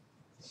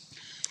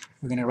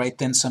 We're going to write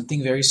then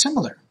something very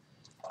similar.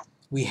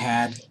 We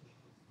had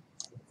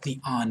the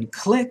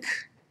onClick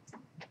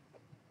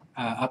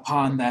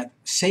upon that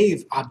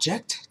save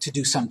object to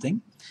do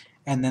something,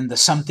 and then the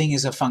something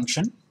is a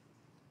function.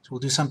 So we'll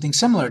do something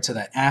similar to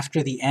that.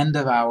 After the end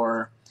of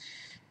our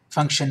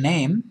function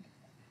name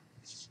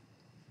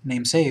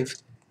save,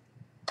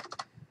 a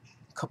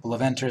couple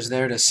of enters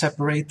there to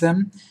separate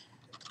them.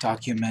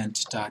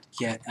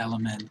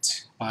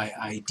 Document.getElement by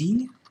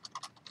ID.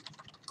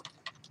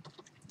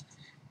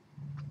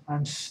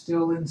 I'm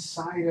still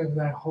inside of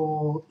that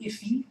whole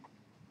iffy,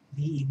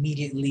 the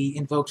immediately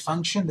invoked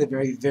function, the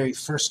very, very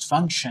first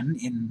function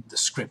in the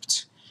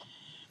script.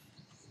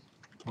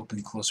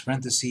 Open close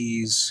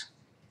parentheses,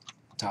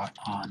 dot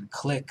on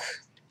click.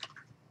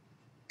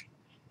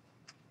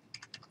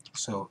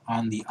 So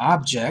on the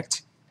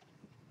object,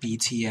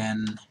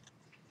 btn,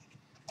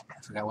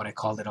 I forgot what I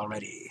called it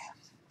already,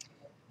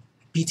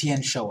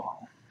 btn show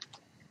all.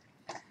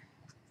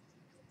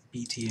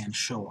 btn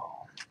show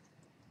all.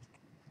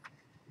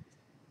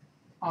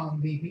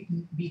 On the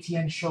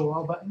btn show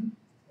all button,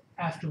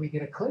 after we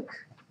get a click,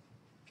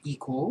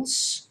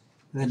 equals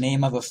the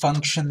name of a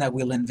function that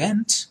we'll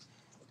invent,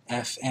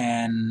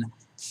 fn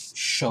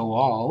show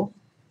all,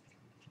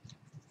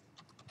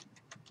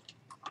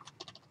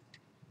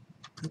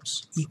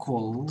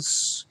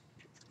 equals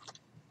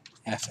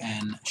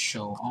fn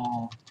show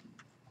all.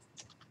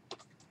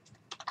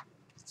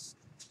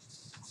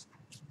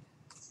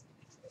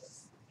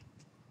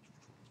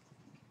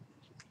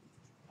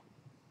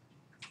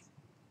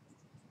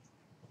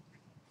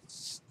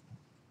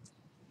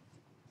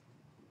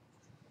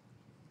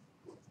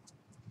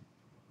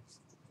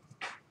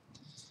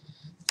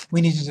 We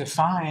need to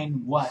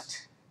define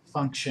what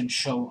function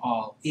show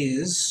all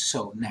is.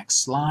 So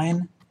next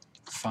line,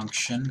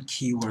 function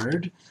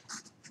keyword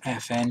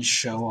fn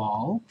show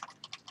all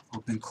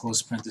open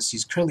close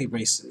parentheses, curly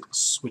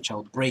braces, which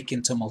I'll break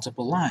into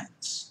multiple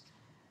lines.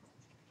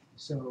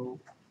 So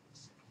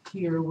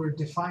here we're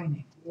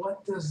defining,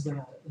 what does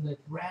the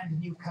brand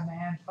new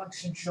command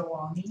function show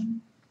all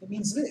mean? It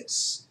means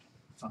this,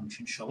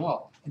 function show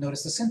all. And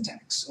notice the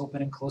syntax,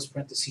 open and close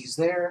parentheses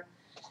there.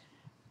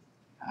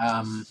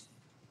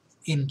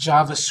 In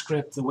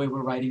JavaScript, the way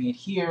we're writing it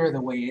here,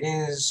 the way it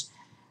is,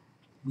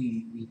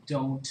 we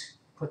don't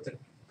put the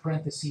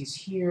parentheses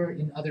here.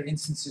 In other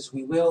instances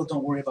we will.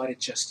 Don't worry about it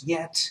just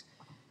yet.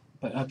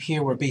 But up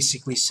here we're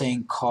basically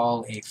saying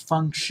call a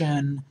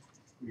function.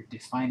 We're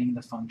defining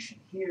the function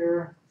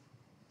here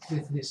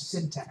with this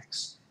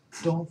syntax.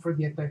 Don't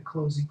forget that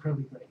closing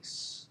curly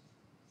brace.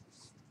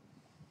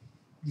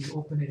 You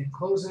open it and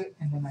close it,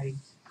 and then I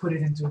put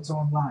it into its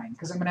own line,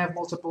 because I'm going to have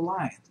multiple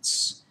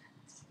lines.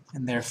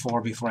 And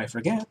therefore, before I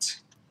forget,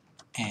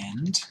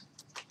 and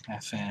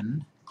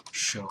fn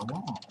show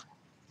all.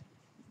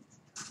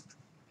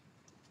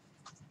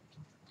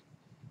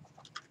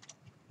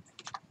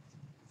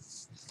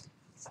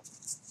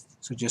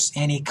 So just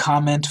any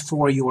comment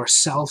for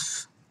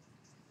yourself,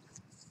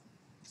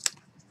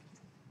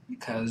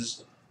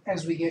 because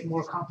as we get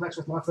more complex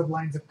with lots of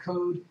lines of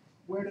code,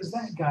 where does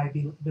that guy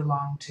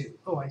belong to?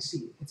 Oh, I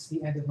see. It's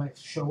the end of my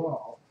show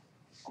all.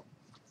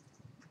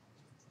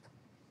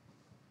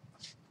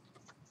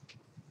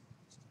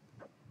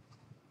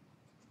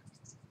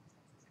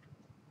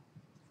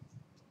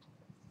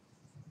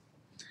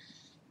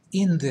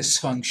 In this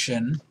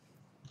function,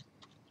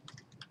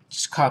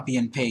 just copy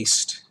and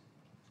paste.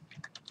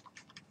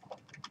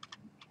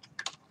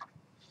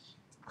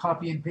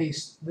 Copy and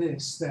paste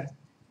this, that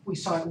we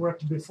saw it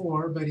worked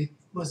before, but it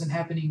wasn't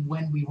happening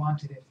when we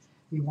wanted it.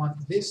 We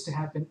want this to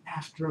happen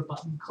after a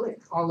button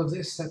click. All of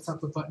this sets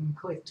up a button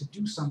click to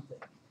do something.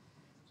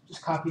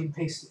 Just copy and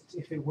paste it.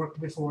 If it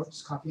worked before,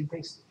 just copy and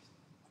paste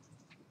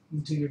it.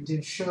 Into your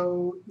div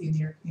show, in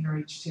your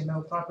inner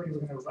HTML property, we're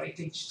going to write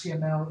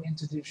HTML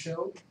into div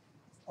show,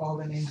 all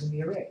the names in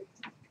the array,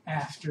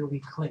 after we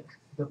click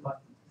the button.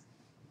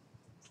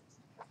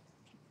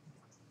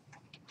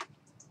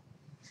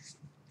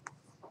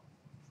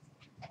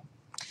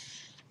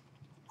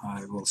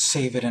 I will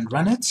save it and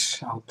run it.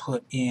 I'll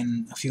put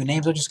in a few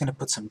names. I'm just going to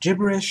put some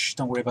gibberish.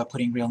 Don't worry about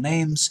putting real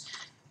names.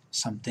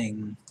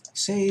 Something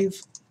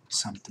save,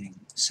 something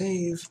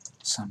save,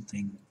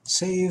 something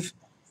save.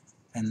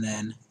 And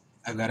then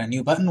I've got a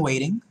new button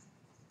waiting,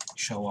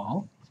 show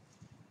all.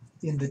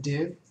 In the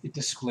div, it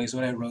displays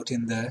what I wrote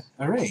in the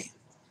array.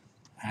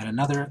 Add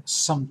another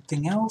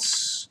something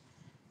else,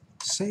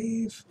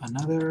 save,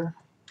 another,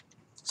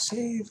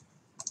 save,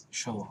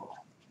 show all.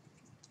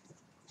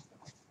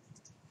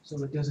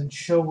 So it doesn't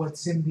show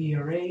what's in the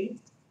array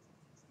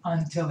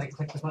until I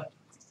click the button,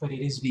 but it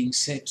is being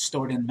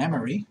stored in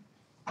memory,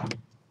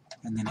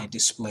 and then I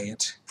display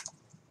it,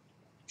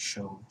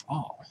 show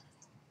all.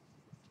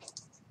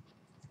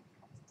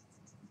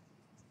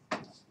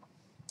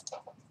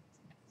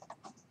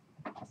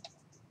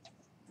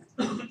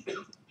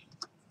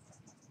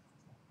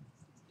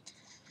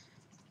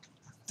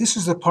 This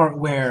is the part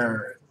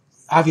where,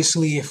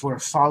 obviously, if we're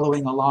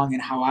following along in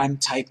how I'm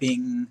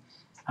typing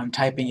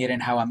it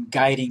and how I'm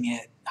guiding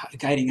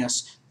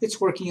us,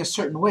 it's working a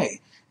certain way.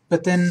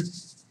 But then,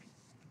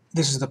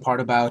 this is the part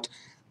about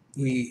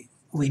we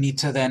need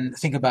to then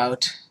think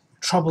about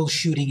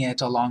troubleshooting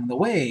it along the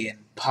way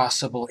and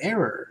possible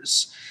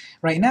errors.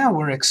 Right now,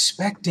 we're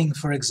expecting,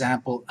 for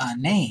example, a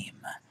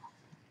name,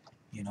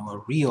 a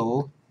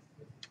real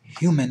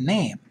human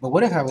name. But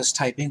what if I was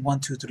typing 1,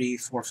 2, 3,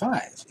 4,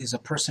 5? Is a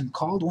person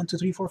called 1, 2,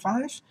 3, 4,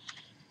 5?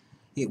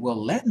 It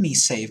will let me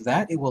save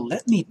that. It will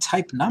let me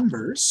type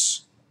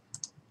numbers,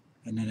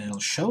 and then it'll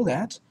show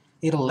that.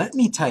 It'll let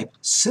me type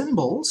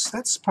symbols.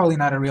 That's probably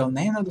not a real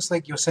name. That looks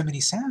like Yosemite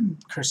Sam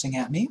cursing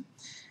at me.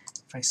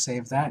 If I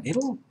save that,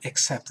 it'll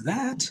accept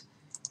that.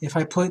 If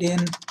I put in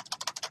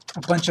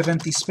a bunch of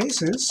empty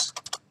spaces,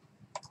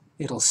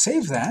 it'll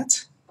save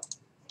that.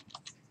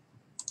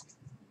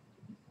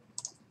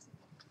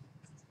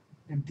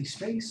 Empty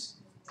space.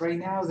 Right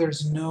now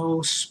there's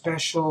no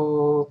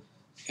special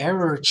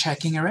error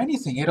checking or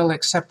anything. It'll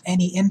accept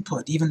any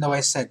input, even though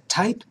I said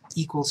type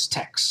equals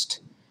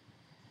text.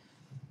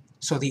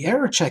 So the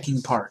error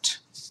checking part,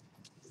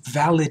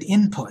 valid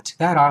input,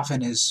 that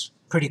often is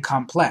pretty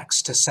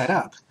complex to set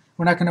up.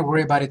 We're not going to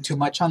worry about it too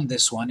much on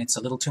this one. It's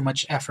a little too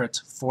much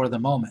effort for the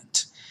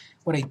moment.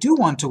 What I do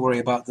want to worry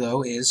about,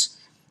 though, is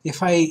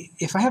if I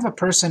have a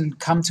person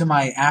come to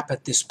my app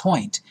at this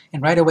point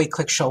and right away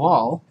click show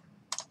all,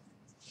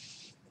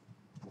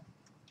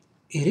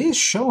 it is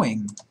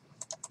showing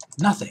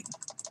nothing.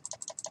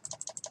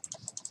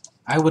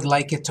 I would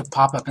like it to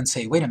pop up and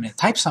say, wait a minute,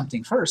 type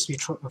something first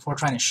before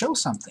trying to show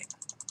something.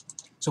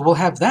 So we'll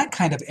have that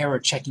kind of error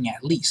checking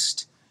at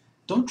least.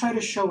 Don't try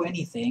to show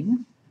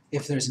anything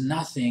if there's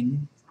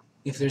nothing,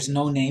 if there's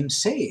no name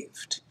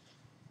saved.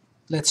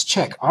 Let's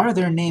check, are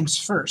there names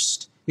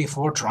first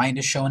before trying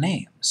to show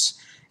names?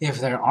 If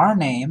there are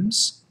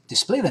names,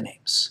 display the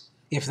names.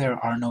 If there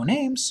are no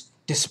names,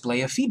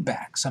 display a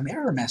feedback, some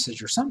error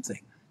message or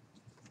something.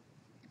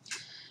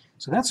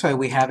 So that's why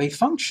we have a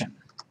function.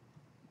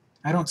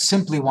 I don't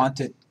simply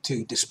want it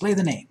to display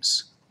the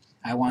names.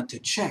 I want to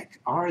check,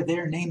 are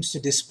there names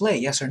to display,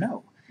 yes or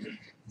no?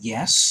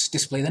 Yes,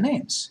 display the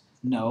names.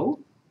 No,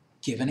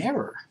 give an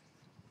error.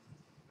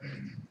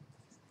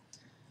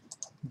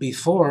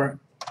 Before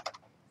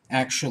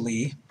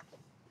actually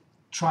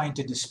trying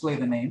to display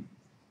the name,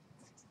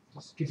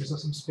 just give yourself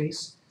some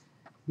space.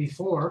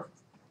 Before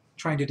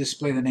trying to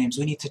display the names,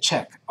 we need to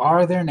check,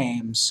 are there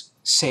names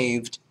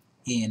saved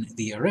in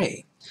the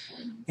array?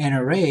 An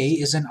array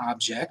is an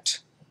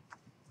object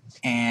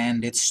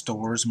and it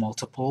stores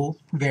multiple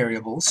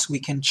variables. We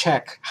can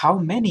check how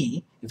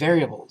many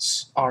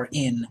variables are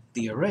in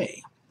the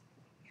array.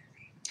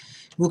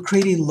 We'll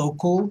create a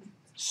local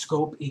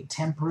scope, a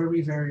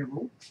temporary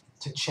variable,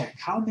 to check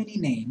how many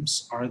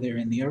names are there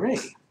in the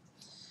array.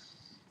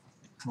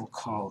 We'll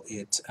call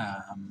it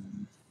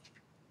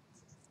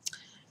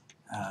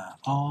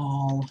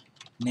all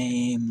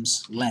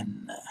names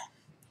len.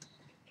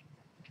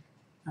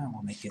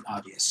 We'll make it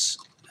obvious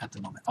at the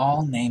moment.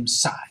 All names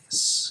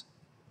size.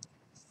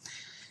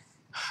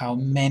 How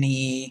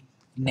many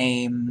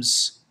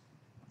names,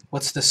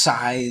 what's the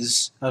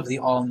size of the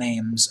all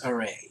names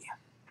array?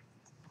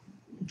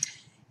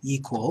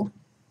 Equal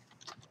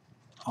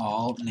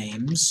all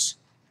names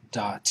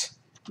dot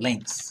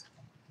length,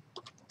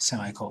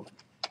 semicolon.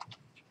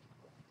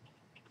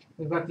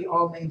 We've got the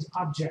all names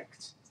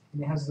object,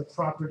 and it has the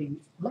property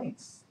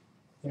length.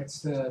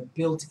 That's the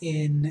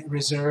built-in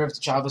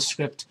reserved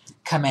JavaScript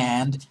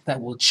command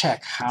that will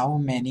check how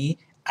many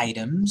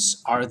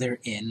items are there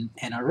in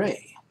an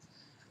array.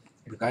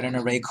 We've got an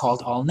array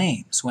called all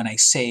names. When I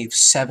save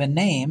 7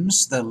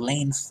 names, the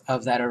length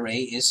of that array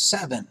is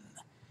 7.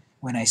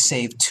 When I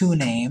save 2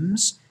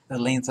 names, the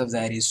length of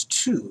that is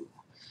 2.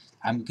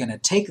 I'm going to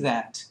take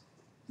that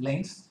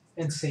length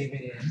and save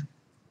it in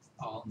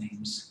all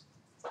names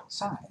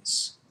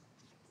size.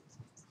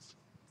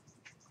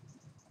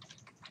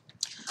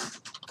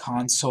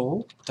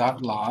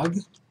 Console.log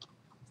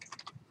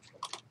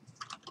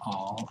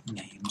all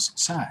names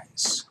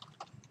size.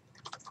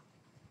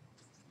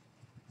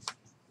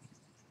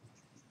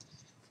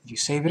 You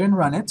save it and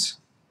run it.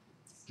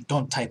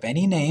 Don't type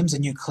any names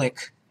and you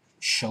click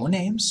show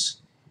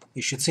names.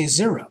 You should say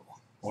 0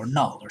 or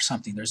null or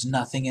something. There's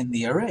nothing in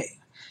the array.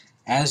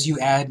 As you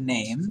add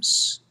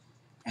names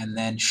and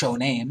then show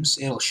names,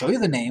 it'll show you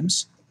the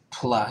names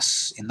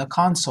plus in the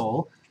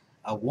console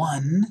a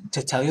 1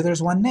 to tell you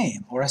there's 1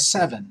 name, or a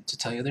 7 to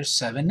tell you there's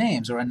 7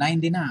 names, or a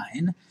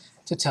 99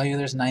 to tell you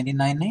there's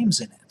 99 names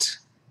in it.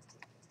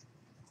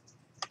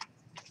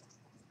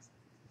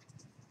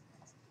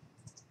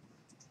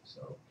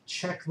 So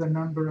check the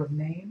number of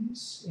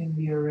names in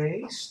the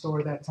array,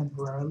 store that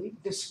temporarily,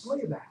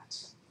 display that,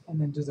 and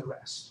then do the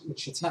rest,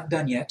 which it's not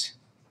done yet,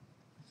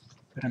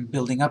 but I'm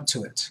building up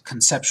to it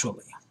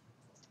conceptually.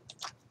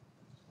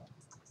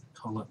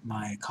 Pull up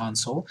my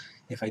console.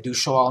 If I do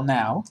show all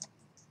now,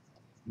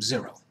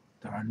 0.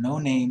 There are no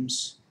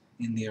names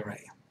in the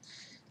array.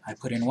 I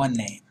put in 1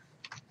 name.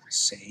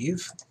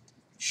 Save,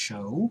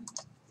 show.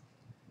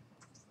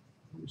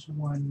 There's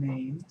 1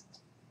 name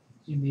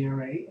in the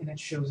array, and it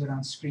shows it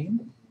on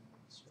screen.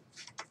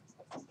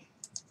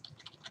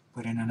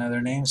 Put in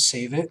another name,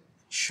 save it,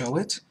 show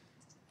it.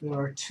 There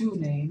are 2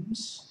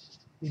 names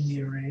in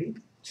the array,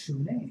 2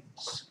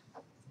 names.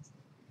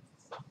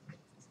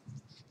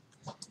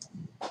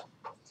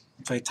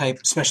 If I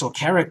type special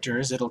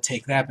characters, it'll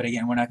take that, but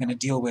again, we're not going to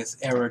deal with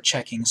error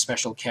checking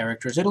special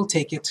characters. It'll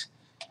take it.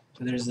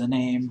 So there's the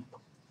name,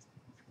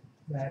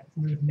 that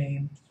root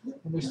name,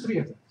 and there's 3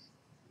 of them.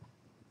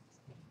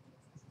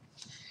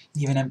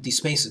 Even empty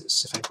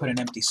spaces. If I put an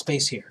empty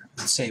space here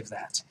and save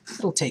that,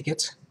 it'll take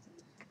it.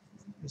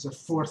 There's a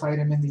 4th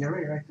item in the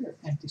array right there,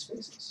 empty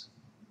spaces.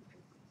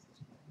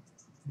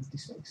 Empty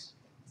space.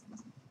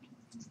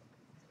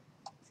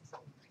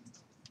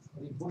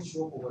 It won't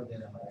show over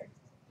there, am I right?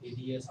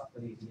 ADS after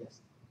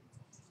ADS.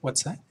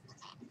 What's that?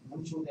 It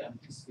won't show the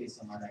empty space,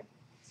 am I right?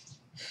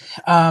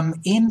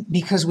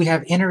 Because we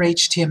have inner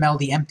HTML,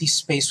 the empty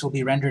space will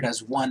be rendered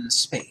as 1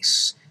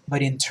 space.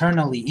 But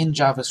internally, in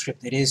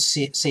JavaScript, it is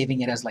saving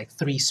it as like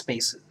 3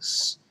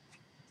 spaces.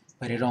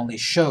 But it only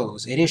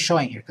shows, it is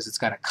showing here because it's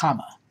got a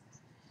comma.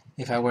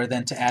 If I were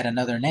then to add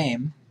another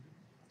name,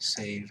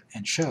 save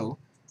and show,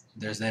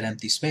 there's that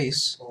empty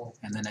space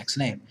and the next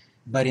name.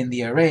 But in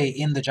the array,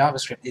 in the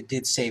JavaScript, it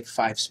did save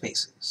 5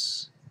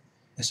 spaces.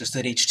 It's just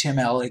that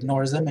HTML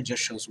ignores them and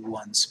just shows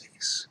 1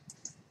 space.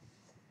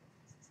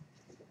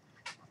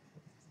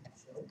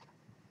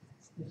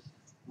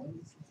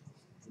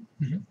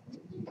 Mm-hmm.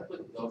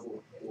 Put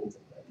double quote,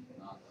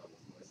 not double.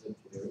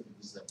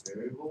 Is it a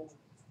variable?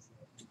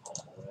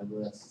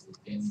 Whatever that's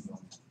depending on.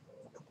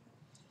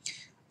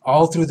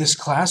 All through this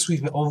class,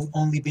 we've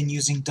only been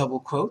using double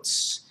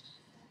quotes,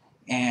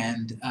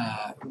 and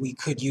we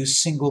could use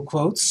single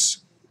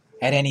quotes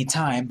at any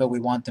time, but we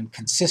want them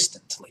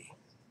consistently.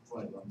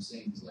 Right, what I'm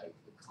saying is like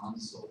the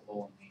console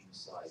all name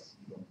size,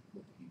 you don't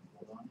put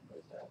the quote on, or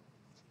is that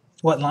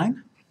What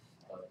line?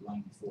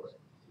 line before it?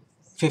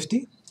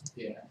 50?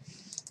 Yeah.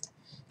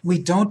 We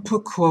don't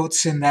put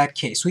quotes in that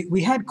case.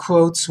 We had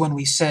quotes when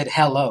we said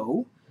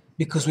hello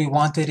because we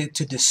wanted it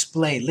to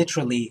display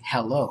literally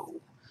hello.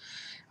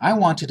 I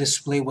want to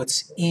display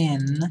what's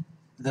in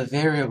the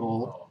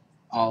variable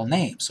all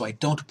names, so I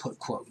don't put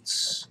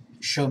quotes.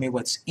 Show me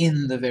what's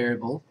in the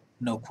variable,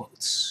 no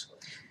quotes.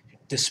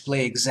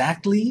 Display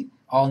exactly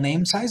all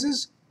name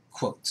sizes,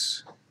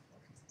 quotes.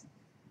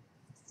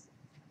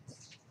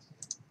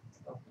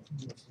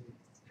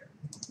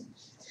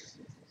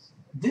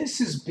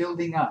 This is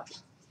building up.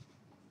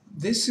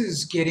 This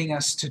is getting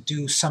us to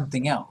do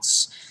something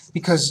else.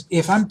 Because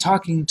if I'm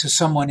talking to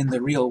someone in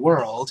the real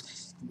world,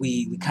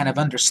 we kind of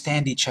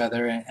understand each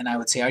other, and I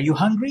would say, are you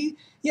hungry?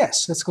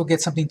 Yes, let's go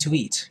get something to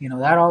eat. You know,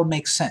 that all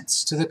makes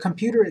sense. To the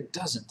computer, it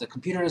doesn't. The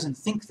computer doesn't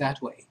think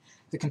that way.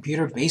 The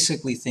computer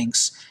basically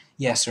thinks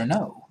yes or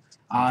no,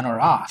 on or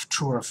off,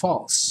 true or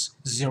false,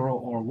 0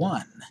 or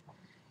 1.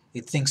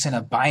 It thinks in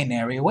a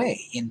binary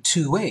way, in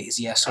 2 ways,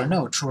 yes or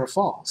no, true or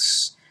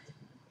false.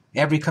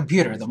 Every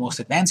computer, the most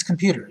advanced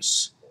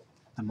computers,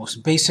 the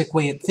most basic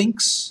way it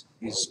thinks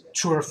is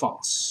true or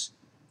false,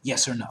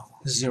 yes or no,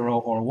 0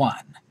 or 1.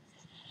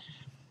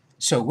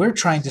 So we're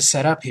trying to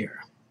set up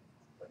here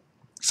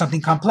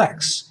something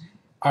complex.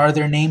 Are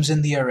there names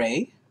in the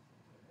array?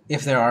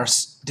 If there are,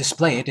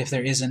 display it. If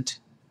there isn't,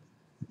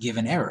 give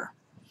an error.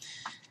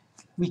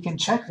 We can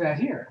check that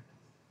here.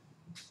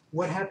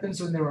 What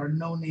happens when there are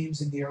no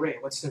names in the array?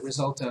 What's the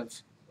result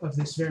of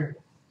this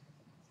variable?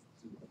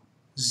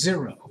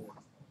 0.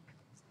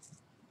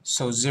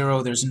 So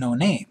 0, there's no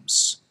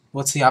names.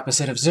 What's the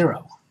opposite of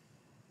 0?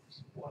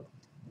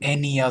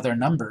 Any other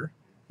number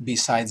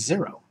besides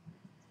 0.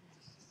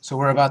 So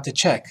we're about to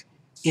check.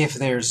 If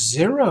there's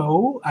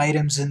 0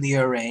 items in the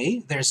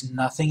array, there's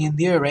nothing in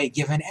the array,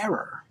 give an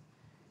error.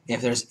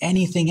 If there's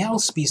anything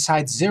else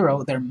besides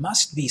 0, there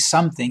must be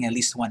something, at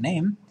least one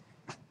name.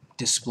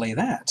 Display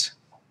that.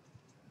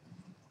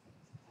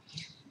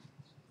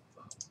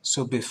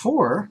 So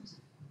before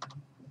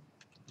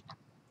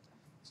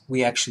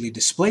we actually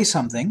display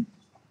something,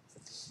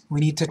 we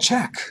need to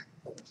check.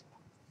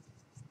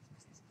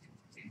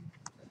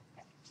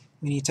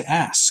 We need to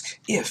ask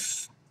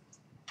if,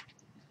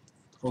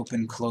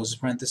 open close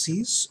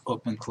parentheses,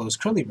 open close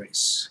curly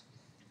brace.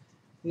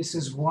 This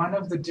is one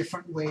of the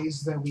different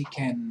ways that we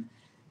can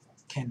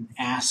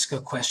ask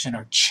a question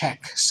or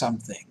check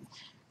something.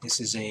 This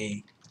is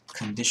a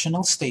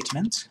conditional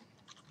statement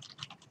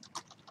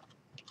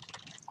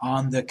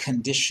on the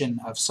condition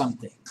of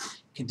something.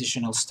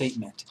 Conditional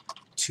statement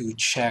to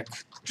check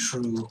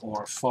true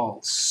or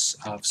false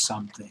of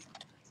something.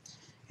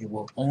 It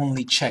will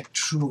only check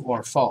true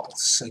or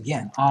false.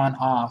 Again, on,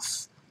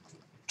 off,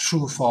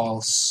 true,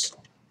 false,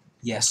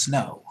 yes,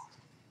 no.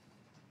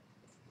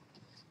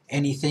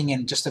 Anything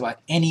in just about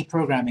any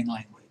programming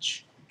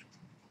language.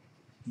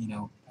 You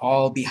know,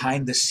 all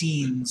behind the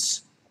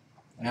scenes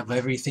of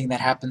everything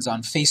that happens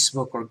on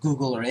Facebook or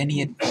Google or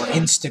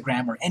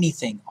Instagram or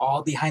anything,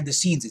 all behind the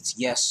scenes, it's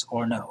yes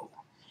or no.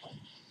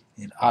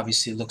 It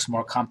obviously looks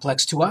more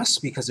complex to us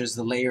because there's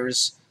the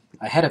layers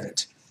ahead of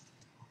it.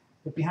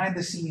 But behind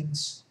the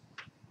scenes,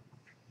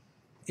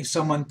 if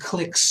someone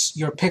clicks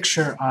your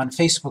picture on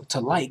Facebook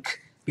to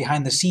like,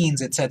 behind the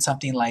scenes it said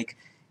something like,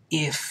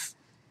 if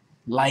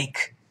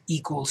like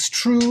equals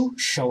true,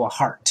 show a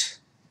heart.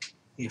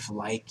 If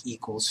like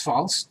equals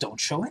false, don't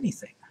show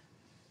anything.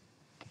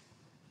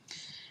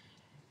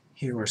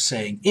 Here we're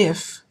saying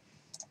if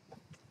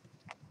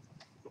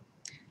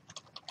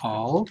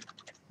all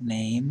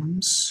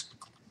names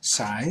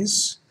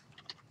size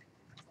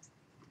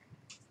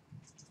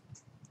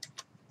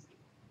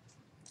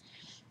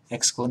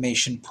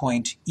exclamation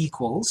point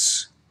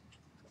equals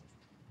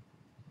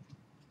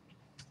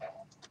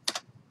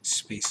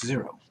space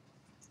 0.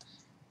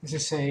 This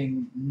is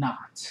saying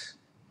not.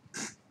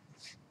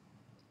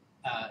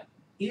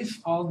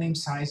 If all name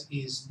size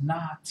is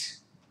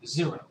not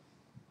 0,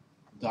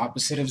 the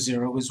opposite of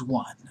 0 is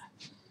 1,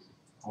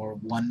 or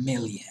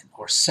 1,000,000,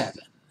 or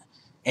 7,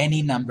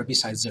 any number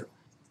besides 0.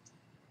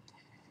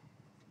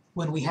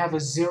 When we have a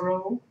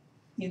 0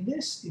 in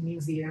this, it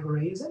means the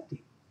array is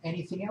empty.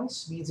 Anything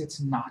else means it's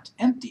not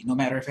empty, no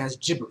matter if it has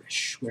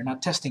gibberish. We're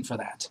not testing for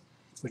that.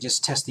 We're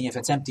just testing if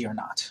it's empty or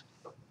not.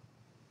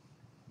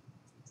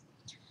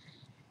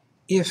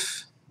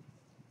 If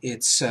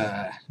it's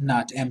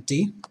not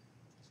empty,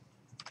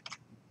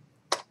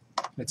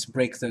 let's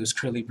break those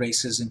curly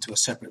braces into a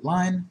separate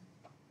line.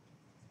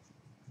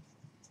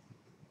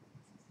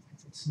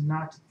 If it's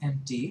not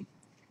empty,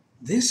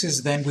 this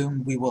is then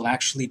when we will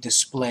actually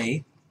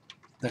display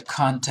the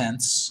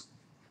contents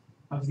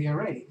of the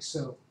array.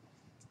 So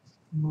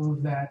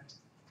move that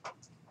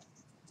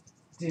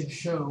div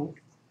show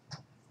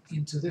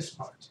into this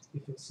part.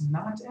 If it's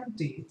not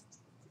empty,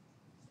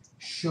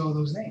 show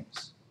those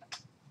names.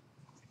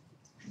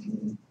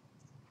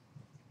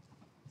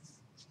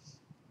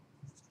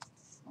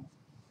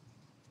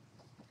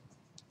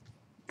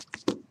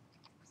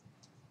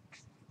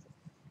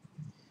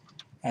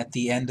 At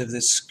the end of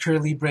this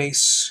curly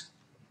brace,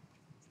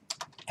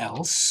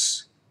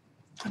 else,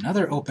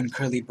 another open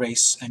curly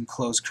brace and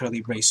close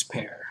curly brace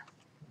pair.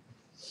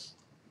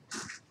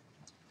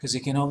 because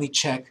it can only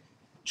check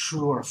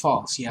true or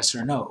false, yes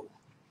or no.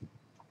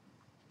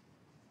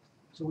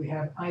 So we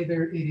have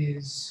either it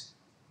is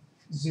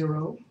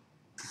 0,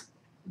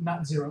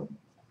 not 0,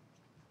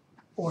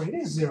 or it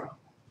is 0.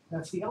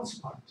 That's the else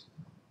part.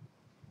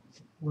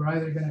 We're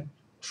either going to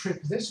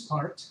trip this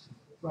part,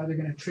 we're either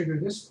going to trigger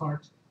this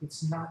part,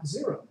 it's not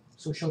 0,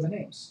 so show the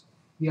names.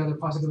 The other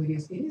possibility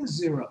is it is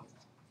 0,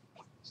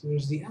 so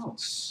there's the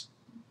else.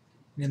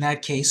 In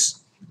that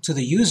case, to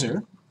the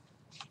user,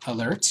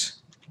 alert,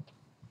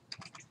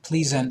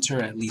 please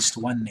enter at least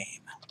one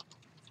name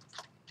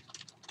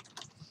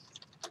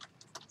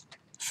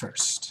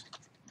first.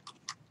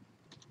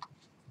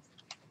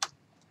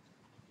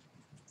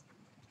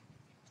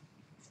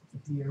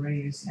 If the array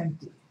is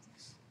empty,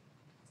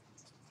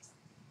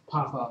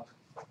 Pop up,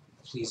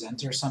 please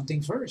enter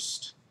something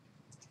first.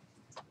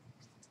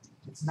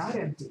 it's not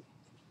empty,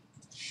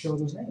 show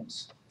those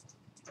names.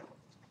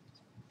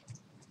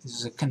 This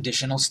is a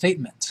conditional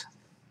statement.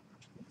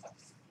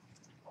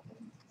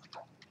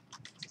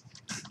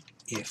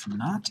 If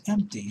not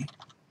empty,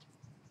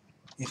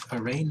 if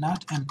array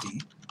not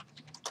empty,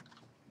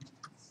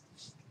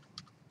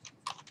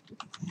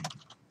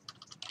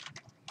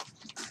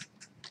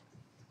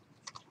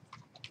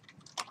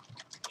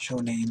 show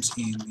names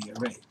in the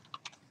array.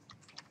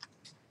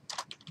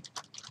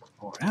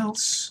 Or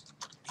else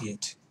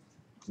it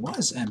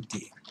was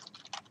empty.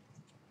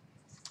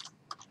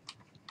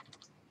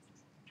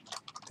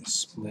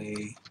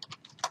 Display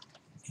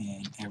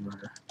an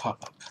error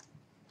pop-up.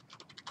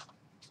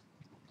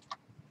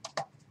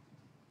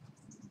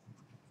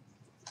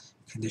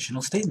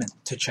 Conditional statement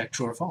to check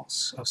true or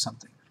false of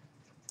something.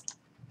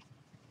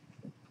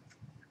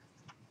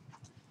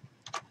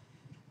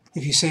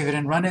 If you save it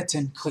and run it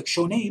and click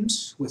Show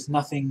Names with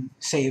nothing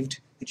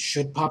saved, it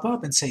should pop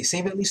up and say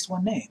save at least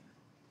one name.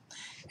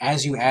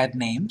 As you add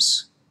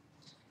names,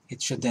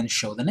 it should then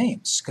show the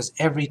names, because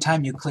every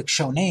time you click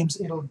Show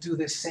Names, It'll do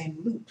this same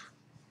loop.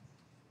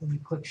 When you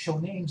click Show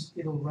Names,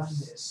 it'll run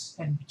this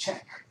and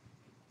check.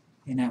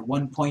 and at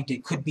one point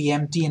it could be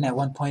empty, and at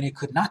one point it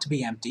could not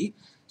be empty.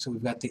 So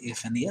we've got the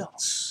if and the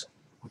else.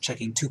 We're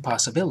checking 2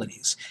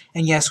 possibilities.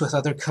 And yes, with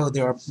other code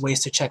there are ways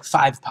to check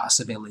 5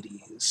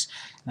 possibilities,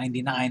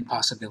 99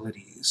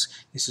 possibilities.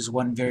 This is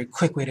one very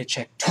quick way to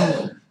check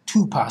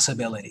two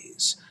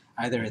possibilities.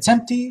 Either it's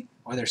empty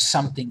or there's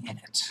something in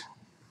it.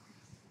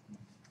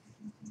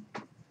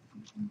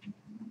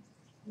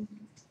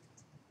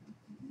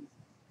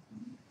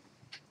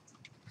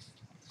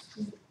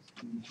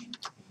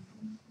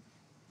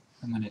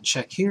 I'm going to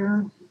check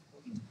here.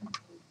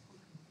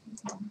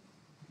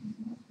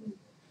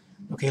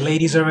 Okay,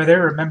 ladies over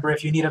there, remember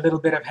if you need a little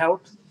bit of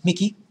help,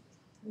 Mickey,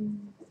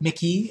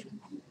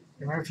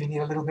 remember if you need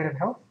a little bit of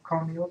help,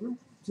 call me over,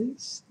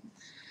 please.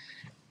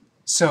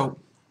 So,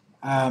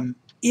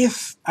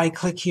 if I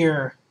click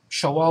here,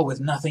 show all with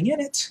nothing in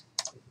it,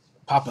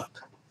 pop up.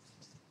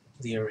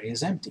 The array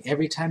is empty.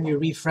 Every time you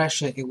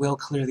refresh it, it will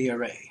clear the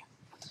array.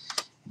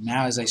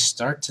 Now as I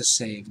start to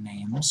save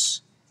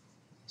names,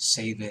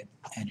 save it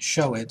and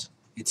show it,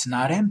 it's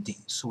not empty,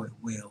 so it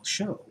will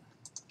show.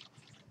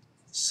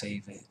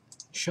 Save it,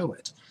 show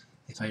it.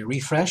 If I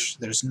refresh,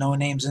 there's no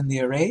names in the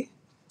array,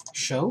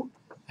 show,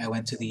 I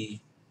went to the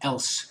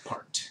else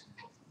part.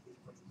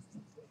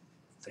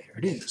 There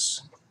it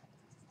is.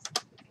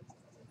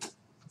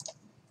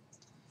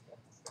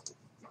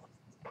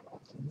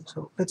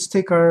 So let's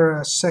take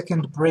our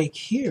second break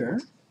here.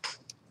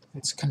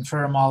 Let's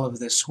confirm all of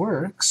this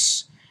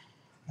works.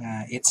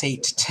 It's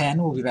 8:10.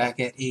 We'll be back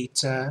at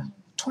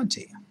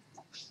 8:20.